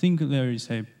think there is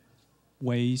a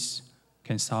ways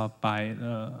can solve by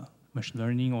machine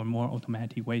learning or more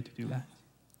automatic way to do that.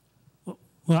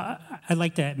 Well, I'd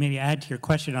like to maybe add to your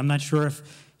question. I'm not sure if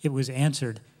it was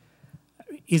answered.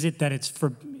 Is it that it's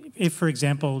if, for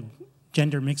example,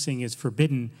 gender mixing is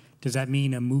forbidden, does that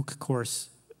mean a MOOC course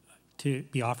to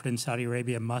be offered in Saudi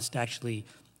Arabia must actually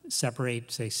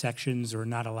separate, say, sections or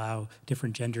not allow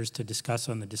different genders to discuss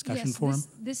on the discussion forum?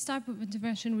 This type of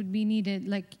intervention would be needed.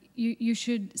 Like you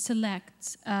should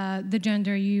select the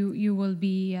gender you will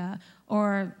be,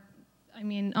 or I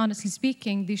mean, honestly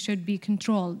speaking, they should be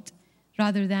controlled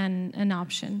rather than an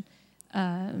option.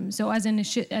 So as a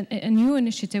new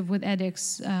initiative with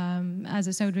edX, as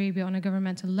a Saudi Arabia on a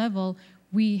governmental level,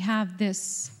 we have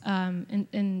this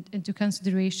into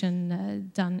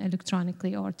consideration done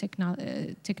electronically or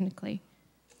technically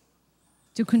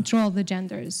to control the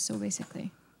genders, so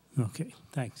basically. Okay,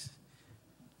 thanks.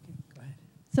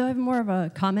 So I have more of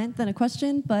a comment than a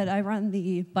question, but I run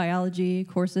the biology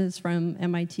courses from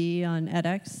MIT on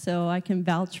edX, so I can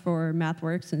vouch for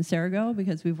MathWorks and Cerigo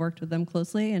because we've worked with them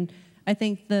closely. And I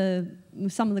think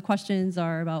some of the questions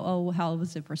are about, oh, how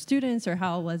was it for students or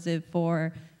how was it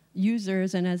for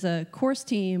users? And as a course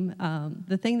team,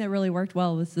 the thing that really worked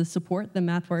well was the support that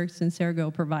MathWorks and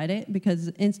Cerigo provided,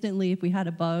 because instantly if we had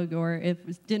a bug or if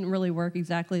it didn't really work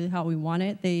exactly how we want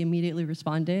it, they immediately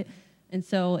responded. And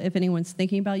so if anyone's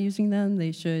thinking about using them,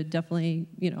 they should definitely,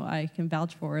 I can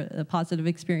vouch for a positive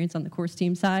experience on the course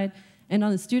team side. And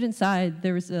on the student side,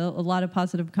 there was a lot of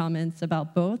positive comments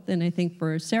about both. And I think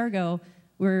for Cerigo,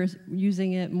 we're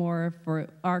using it more for,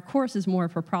 our course is more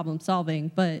for problem solving,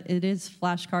 but it is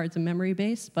flashcards and memory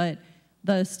based, but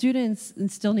the students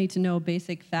still need to know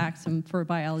basic facts for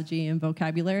biology and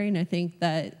vocabulary. And I think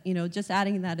that, just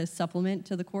adding that as supplement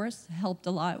to the course helped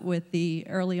a lot with the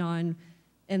early on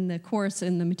in the course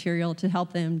and the material to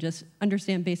help them just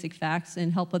understand basic facts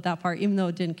and help with that part, even though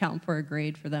it didn't count for a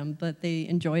grade for them, but they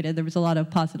enjoyed it. There was a lot of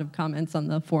positive comments on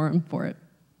the forum for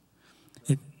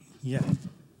it. Yeah.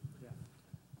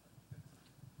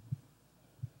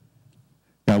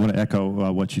 I want to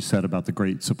echo what you said about the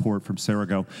great support from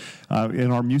Cerigo.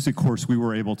 In our music course, we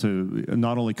were able to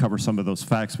not only cover some of those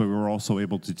facts, but we were also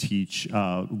able to teach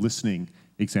listening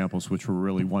examples, which were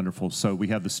really wonderful. So we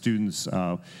had the students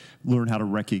learn how to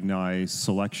recognize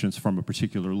selections from a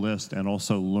particular list and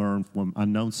also learn from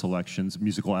unknown selections,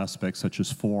 musical aspects such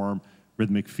as form,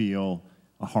 rhythmic feel,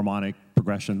 harmonic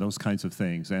progression, those kinds of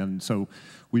things. And so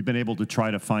we've been able to try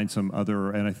to find some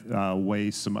other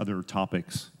ways, some other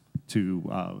topics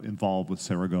to involve with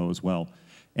Cerigo as well.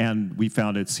 And we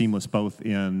found it seamless both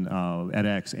in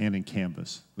edX and in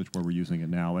Canvas, which where we're using it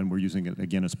now. And we're using it,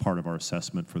 again, as part of our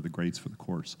assessment for the grades for the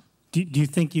course. Do you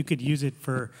think you could use it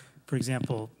for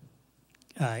example,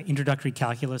 introductory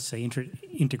calculus, say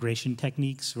integration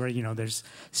techniques, where, there's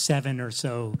 7 or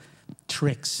so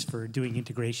tricks for doing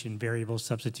integration, variable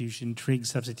substitution, trig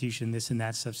substitution, this and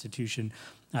that substitution,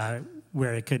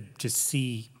 where it could just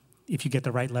see, if you get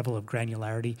the right level of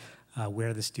granularity,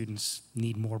 where the students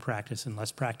need more practice and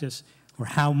less practice, or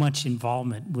how much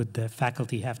involvement would the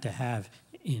faculty have to have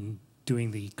in doing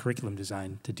the curriculum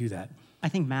design to do that? I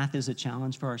think math is a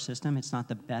challenge for our system. It's not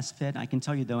the best fit. I can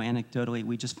tell you, though, anecdotally,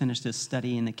 we just finished this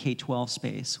study in the K-12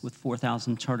 space with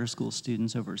 4,000 charter school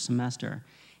students over a semester,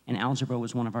 and algebra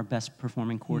was one of our best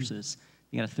performing courses.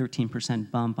 We got a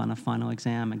 13% bump on a final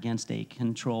exam against a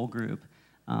control group.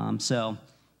 So,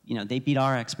 they beat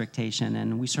our expectation,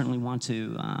 and we certainly want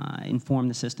to inform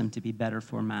the system to be better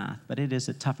for math, but it is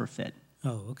a tougher fit.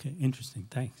 Oh, okay, interesting,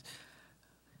 thanks.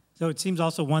 So it seems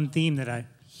also one theme that I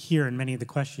hear in many of the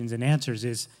questions and answers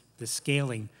is the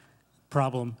scaling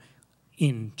problem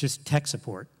in just tech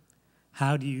support.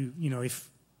 How do you, if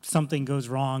something goes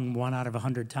wrong 1 out of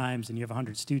 100 times and you have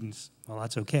 100 students, well,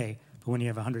 that's okay, but when you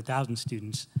have 100,000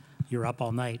 students, you're up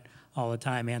all night, all the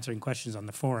time answering questions on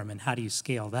the forum, and how do you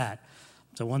scale that?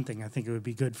 So one thing I think it would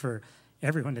be good for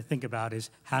everyone to think about is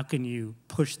how can you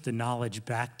push the knowledge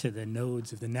back to the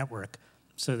nodes of the network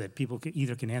so that people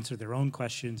either can answer their own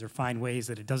questions or find ways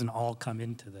that it doesn't all come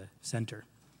into the center.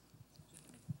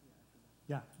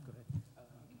 Yeah, go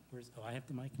ahead. I have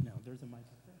the mic? No, there's a mic.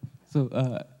 So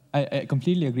I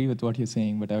completely agree with what you're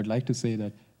saying, but I would like to say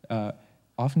that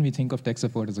often we think of tech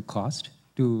support as a cost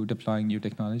to deploying new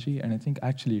technology, and I think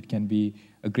actually it can be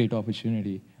a great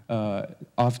opportunity.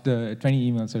 Of the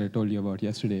 20 emails that I told you about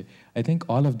yesterday, I think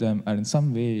all of them are in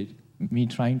some way me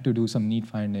trying to do some need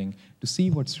finding to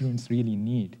see what students really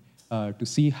need, to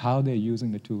see how they're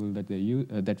using the tool that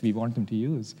that we want them to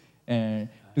use, and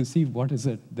to see what is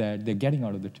it that they're getting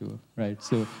out of the tool, right?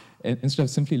 So instead of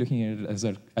simply looking at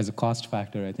it as a cost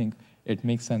factor, I think it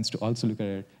makes sense to also look at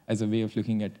it as a way of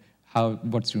looking at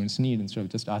what students need instead of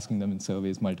just asking them in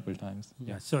surveys multiple times.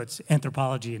 Yeah, so it's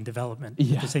anthropology and development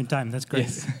at the same time. That's great.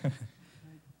 Yes.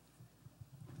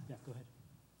 Yeah, go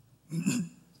ahead.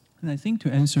 And I think to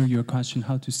answer your question,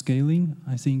 how to scaling,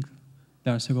 I think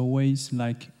there are several ways.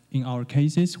 Like in our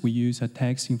cases, we use a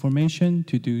text information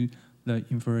to do the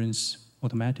inference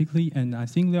automatically. And I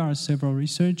think there are several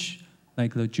research,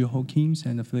 like the Juho Kim's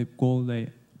and the Philip Guo,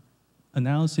 they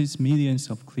analyze millions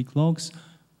of click logs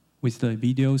with the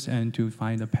videos and to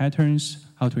find the patterns,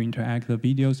 how to interact the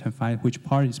videos and find which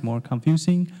part is more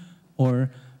confusing.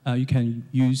 Or you can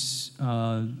use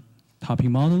topic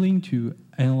modeling to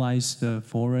analyze the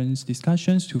forums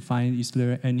discussions to find is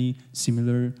there any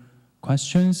similar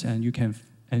questions, and you can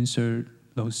answer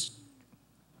those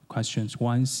questions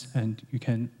once, and you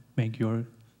can make your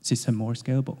system more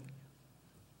scalable.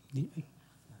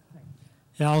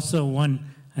 Yeah, also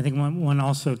I think one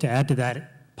also to add to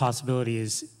that possibility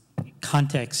is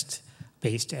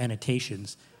context-based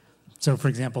annotations. So for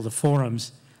example, the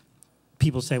forums,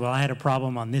 people say, well, I had a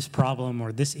problem on this problem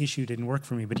or this issue didn't work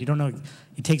for me, but you don't know,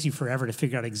 it takes you forever to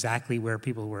figure out exactly where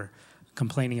people were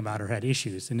complaining about or had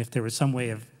issues. And if there was some way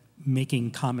of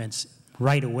making comments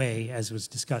right away, as was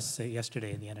discussed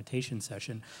yesterday in the annotation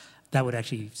session, that would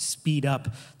actually speed up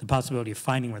the possibility of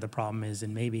finding where the problem is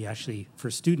and maybe actually for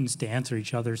students to answer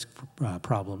each other's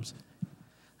problems.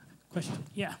 Question,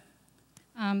 yeah.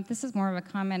 This is more of a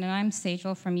comment, and I'm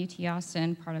Sejal from UT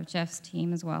Austin, part of Jeff's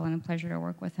team as well, and a pleasure to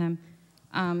work with him.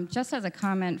 Just as a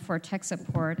comment for tech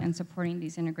support and supporting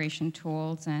these integration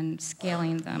tools and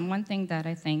scaling them, one thing that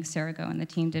I think Serago and the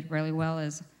team did really well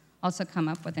is also come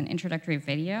up with an introductory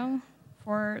video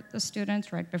for the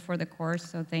students right before the course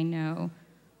so they know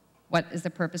what is the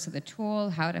purpose of the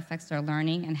tool, how it affects their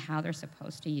learning, and how they're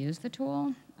supposed to use the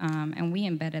tool. And we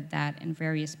embedded that in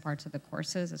various parts of the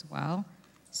courses as well.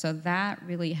 So that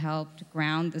really helped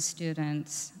ground the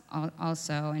students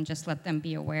also and just let them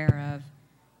be aware of,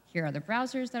 here are the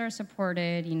browsers that are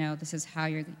supported, you know, this is how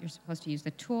you're supposed to use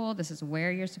the tool, this is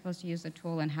where you're supposed to use the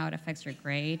tool and how it affects your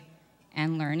grade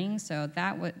and learning. So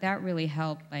that really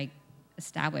helped like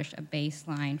establish a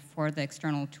baseline for the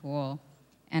external tool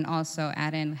and also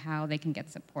add in how they can get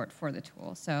support for the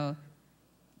tool. So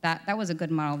that was a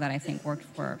good model that I think worked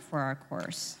for our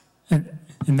course. And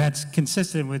that's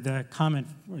consistent with the comment,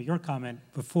 or your comment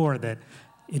before, that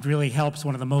it really helps.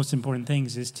 One of the most important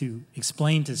things is to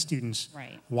explain to students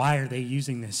why are they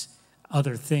using this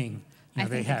other thing. I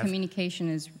think the communication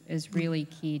is really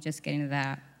key, just getting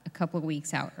that a couple of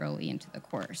weeks out early into the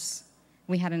course.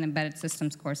 We had an embedded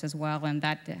systems course as well, and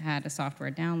that had a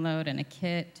software download and a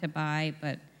kit to buy,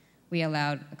 but we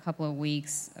allowed a couple of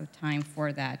weeks of time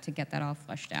for that to get that all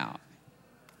fleshed out.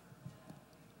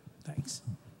 Thanks.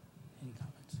 Any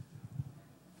comments?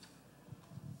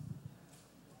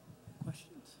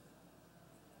 Questions?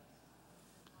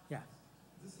 Yeah.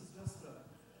 This is just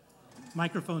a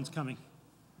microphone's coming.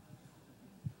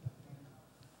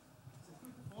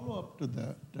 Follow up to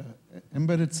the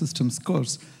embedded systems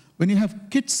course. When you have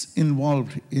kits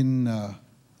involved in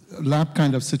lab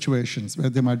kind of situations where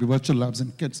there might be virtual labs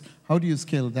and kits, how do you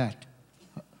scale that?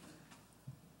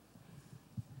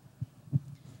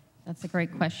 That's a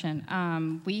great question.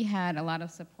 We had a lot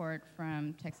of support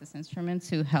from Texas Instruments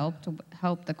who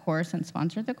helped the course and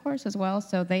sponsored the course as well.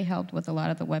 So they helped with a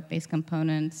lot of the web-based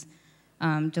components,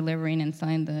 delivering and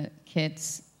selling the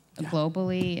kits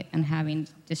globally and having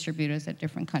distributors at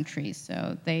different countries.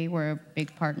 So they were a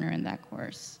big partner in that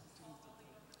course.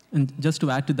 And just to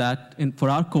add to that, for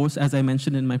our course, as I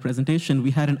mentioned in my presentation,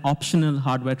 we had an optional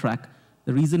hardware track.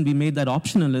 The reason we made that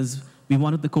optional is we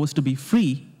wanted the course to be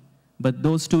free, but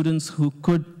those students who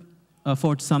could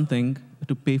afford something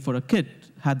to pay for a kit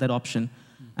had that option.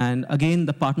 And again,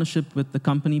 the partnership with the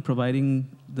company providing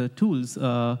the tools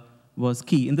was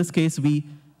key. In this case, we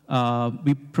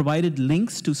provided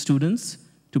links to students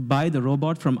to buy the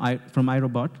robot from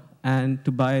iRobot and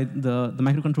to buy the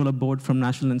microcontroller board from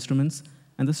National Instruments.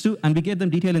 And we gave them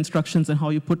detailed instructions on how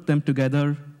you put them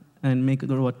together and make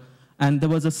the robot. And there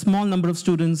was a small number of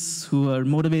students who were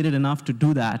motivated enough to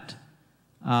do that.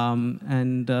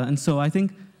 And so I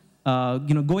think,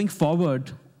 going forward,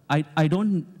 I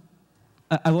don't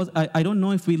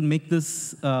know if we'll make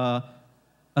this a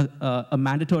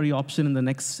mandatory option in the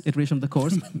next iteration of the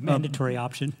course. Mandatory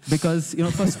option. Because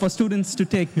for students to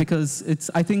take, because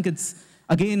I think it's.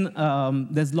 Again,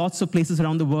 there's lots of places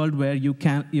around the world where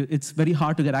it's very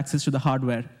hard to get access to the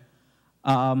hardware.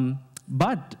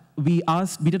 But we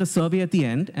did a survey at the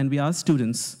end, and we asked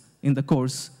students in the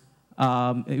course,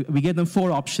 we gave them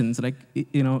 4 options, like,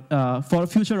 for a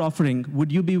future offering,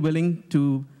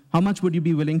 how much would you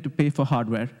be willing to pay for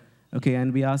hardware? Okay,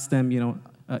 and we asked them,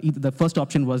 either the first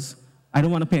option was, I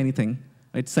don't want to pay anything.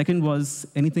 Right? Second was,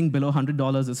 anything below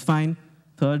 $100 is fine.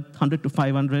 Third, 100 to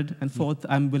 500, and fourth,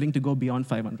 I'm willing to go beyond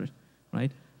 500,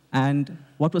 right? And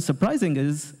what was surprising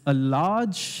is a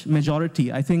large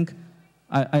majority, I think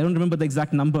I don't remember the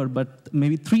exact number, but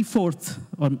maybe 3/4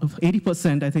 or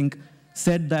 80%, I think,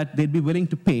 said that they'd be willing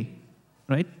to pay,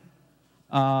 right?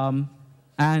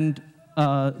 And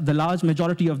the large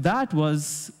majority of that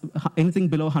was anything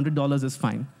below $100 is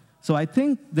fine. So I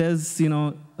think there's,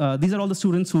 these are all the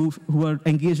students who are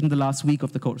engaged in the last week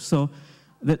of the course. So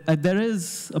there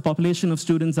is a population of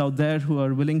students out there who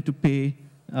are willing to pay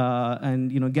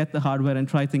and get the hardware and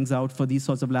try things out for these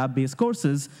sorts of lab-based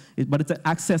courses, but it's an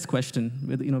access question,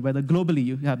 whether globally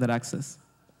you have that access.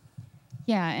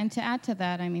 Yeah, and to add to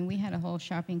that, I mean, we had a whole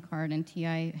shopping cart, and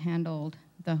TI handled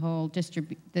the whole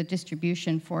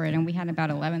distribution for it, and we had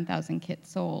about 11,000 kits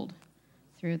sold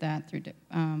through that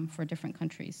for different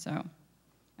countries. So,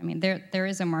 I mean, there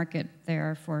is a market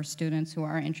there for students who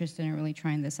are interested in really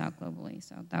trying this out globally.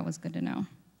 So that was good to know.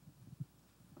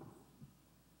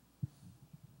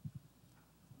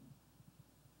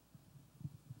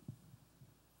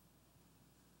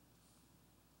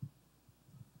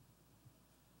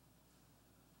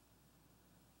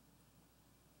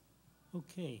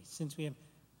 Okay, since we have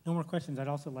no more questions, I'd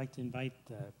also like to invite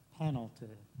the panel to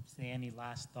say any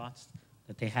last thoughts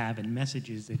that they have and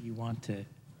messages that you want to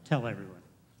tell everyone.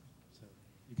 So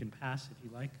you can pass if you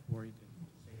like, or you can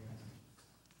say your own.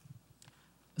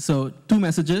 So 2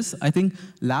 messages. I think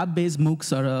lab-based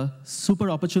MOOCs are a super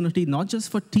opportunity, not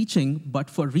just for teaching, but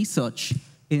for research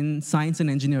in science and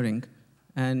engineering.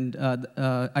 And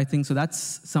I think so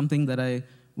that's something that I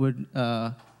would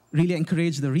really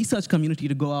encourage the research community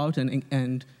to go out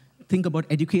and think about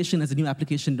education as a new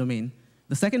application domain.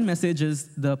 The second message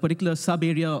is the particular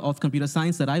sub-area of computer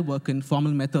science that I work in,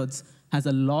 formal methods, has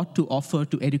a lot to offer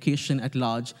to education at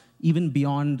large, even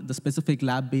beyond the specific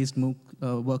lab-based MOOC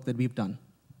work that we've done.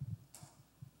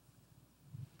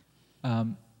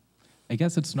 I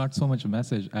guess it's not so much a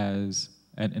message as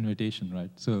an invitation,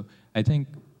 right? So I think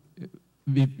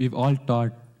we've all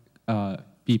taught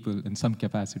people in some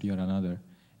capacity or another.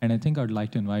 And I think I'd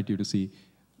like to invite you to see,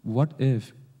 what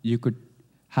if you could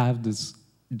have this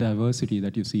diversity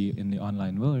that you see in the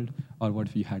online world, or what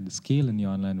if you had the scale in the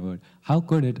online world? How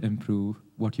could it improve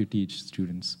what you teach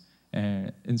students?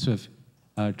 Instead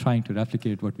of trying to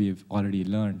replicate what we've already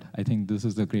learned, I think this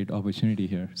is a great opportunity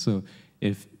here. So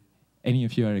if any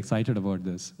of you are excited about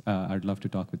this, I'd love to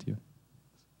talk with you.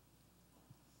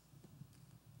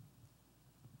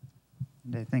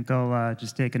 And I think I'll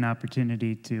just take an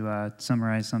opportunity to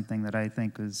summarize something that I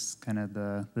think was kind of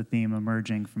the theme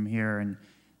emerging from here, and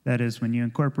that is when you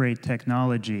incorporate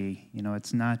technology,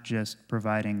 it's not just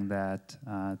providing that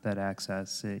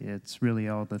access. It's really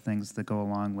all the things that go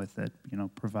along with it.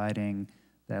 Providing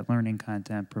that learning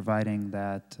content, providing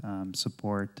that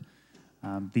support.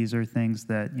 These are things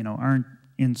that aren't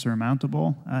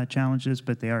insurmountable challenges,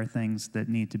 but they are things that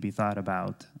need to be thought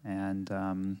about. And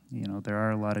there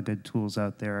are a lot of good tools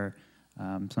out there.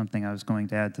 Something I was going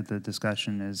to add to the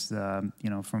discussion is,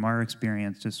 from our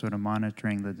experience, just sort of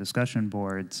monitoring the discussion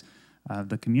boards,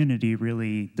 the community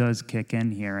really does kick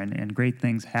in here, and great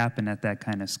things happen at that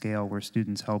kind of scale where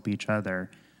students help each other.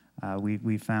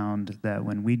 We found that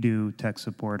when we do tech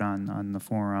support on the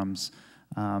forums,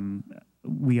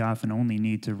 we often only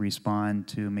need to respond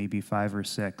to maybe 5 or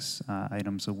 6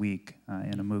 items a week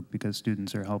in a MOOC because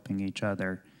students are helping each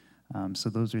other. So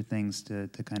those are things to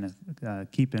kind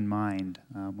of keep in mind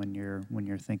when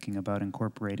you're thinking about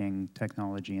incorporating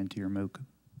technology into your MOOC.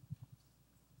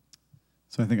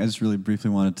 So I think I just really briefly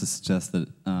wanted to suggest that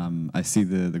I see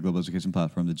the Global Education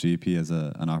Platform, the GEP, as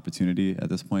an opportunity at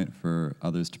this point for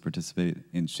others to participate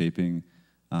in shaping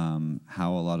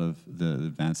how a lot of the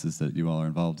advances that you all are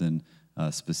involved in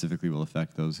specifically will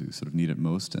affect those who sort of need it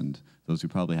most and those who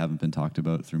probably haven't been talked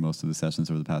about through most of the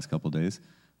sessions over the past couple of days.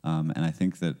 And I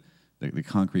think that the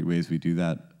concrete ways we do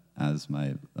that, as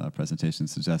my presentation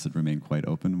suggested, remain quite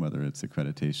open, whether it's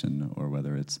accreditation or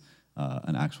whether it's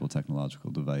an actual technological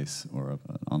device or an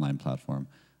online platform.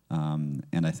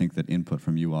 And I think that input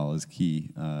from you all is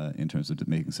key in terms of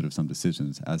making sort of some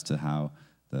decisions as to how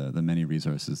the many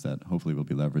resources that hopefully will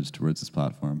be leveraged towards this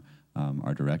platform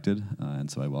are directed, and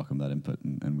so I welcome that input,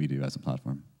 and we do as a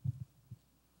platform.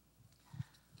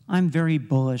 I'm very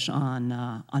bullish on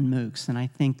MOOCs, and I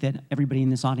think that everybody in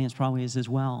this audience probably is as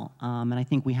well. And I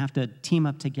think we have to team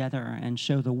up together and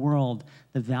show the world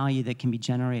the value that can be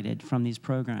generated from these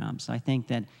programs. I think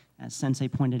that, as Sensei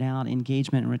pointed out,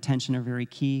 engagement and retention are very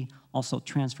key. Also,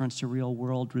 transference to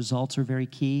real-world results are very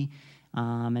key.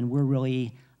 And we're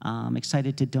really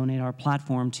excited to donate our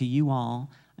platform to you all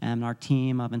and our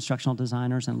team of instructional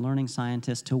designers and learning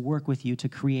scientists to work with you to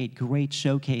create great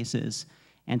showcases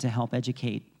and to help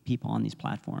educate people on these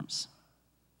platforms.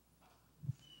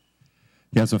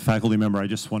 Yeah, as a faculty member, I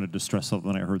just wanted to stress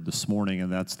something I heard this morning, and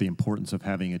that's the importance of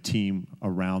having a team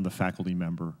around the faculty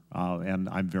member. And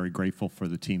I'm very grateful for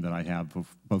the team that I have,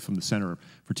 both from the Center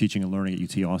for Teaching and Learning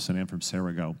at UT Austin and from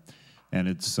Seshia. And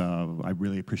it's, I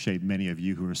really appreciate many of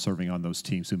you who are serving on those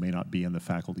teams who may not be in the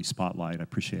faculty spotlight. I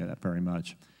appreciate that very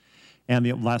much. And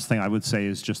the last thing I would say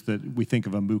is just that we think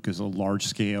of a MOOC as a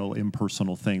large-scale,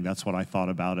 impersonal thing. That's what I thought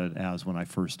about it as when I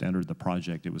first entered the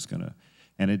project. It was going to,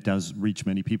 and it does reach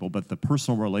many people, but the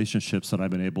personal relationships that I've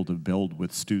been able to build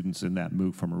with students in that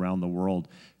MOOC from around the world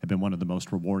have been one of the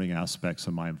most rewarding aspects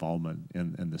of my involvement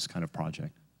in this kind of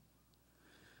project.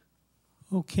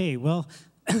 Okay, well,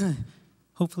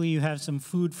 hopefully you have some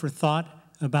food for thought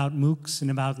about MOOCs and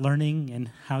about learning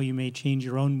and how you may change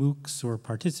your own MOOCs or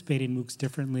participate in MOOCs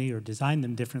differently or design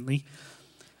them differently.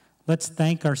 Let's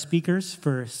thank our speakers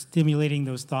for stimulating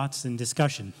those thoughts and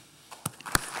discussion.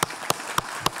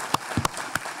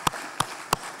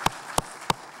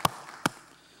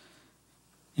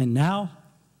 And now,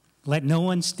 let no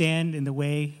one stand in the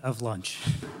way of lunch.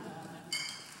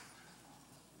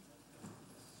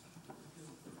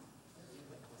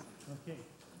 Okay,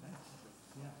 thanks.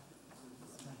 Yeah.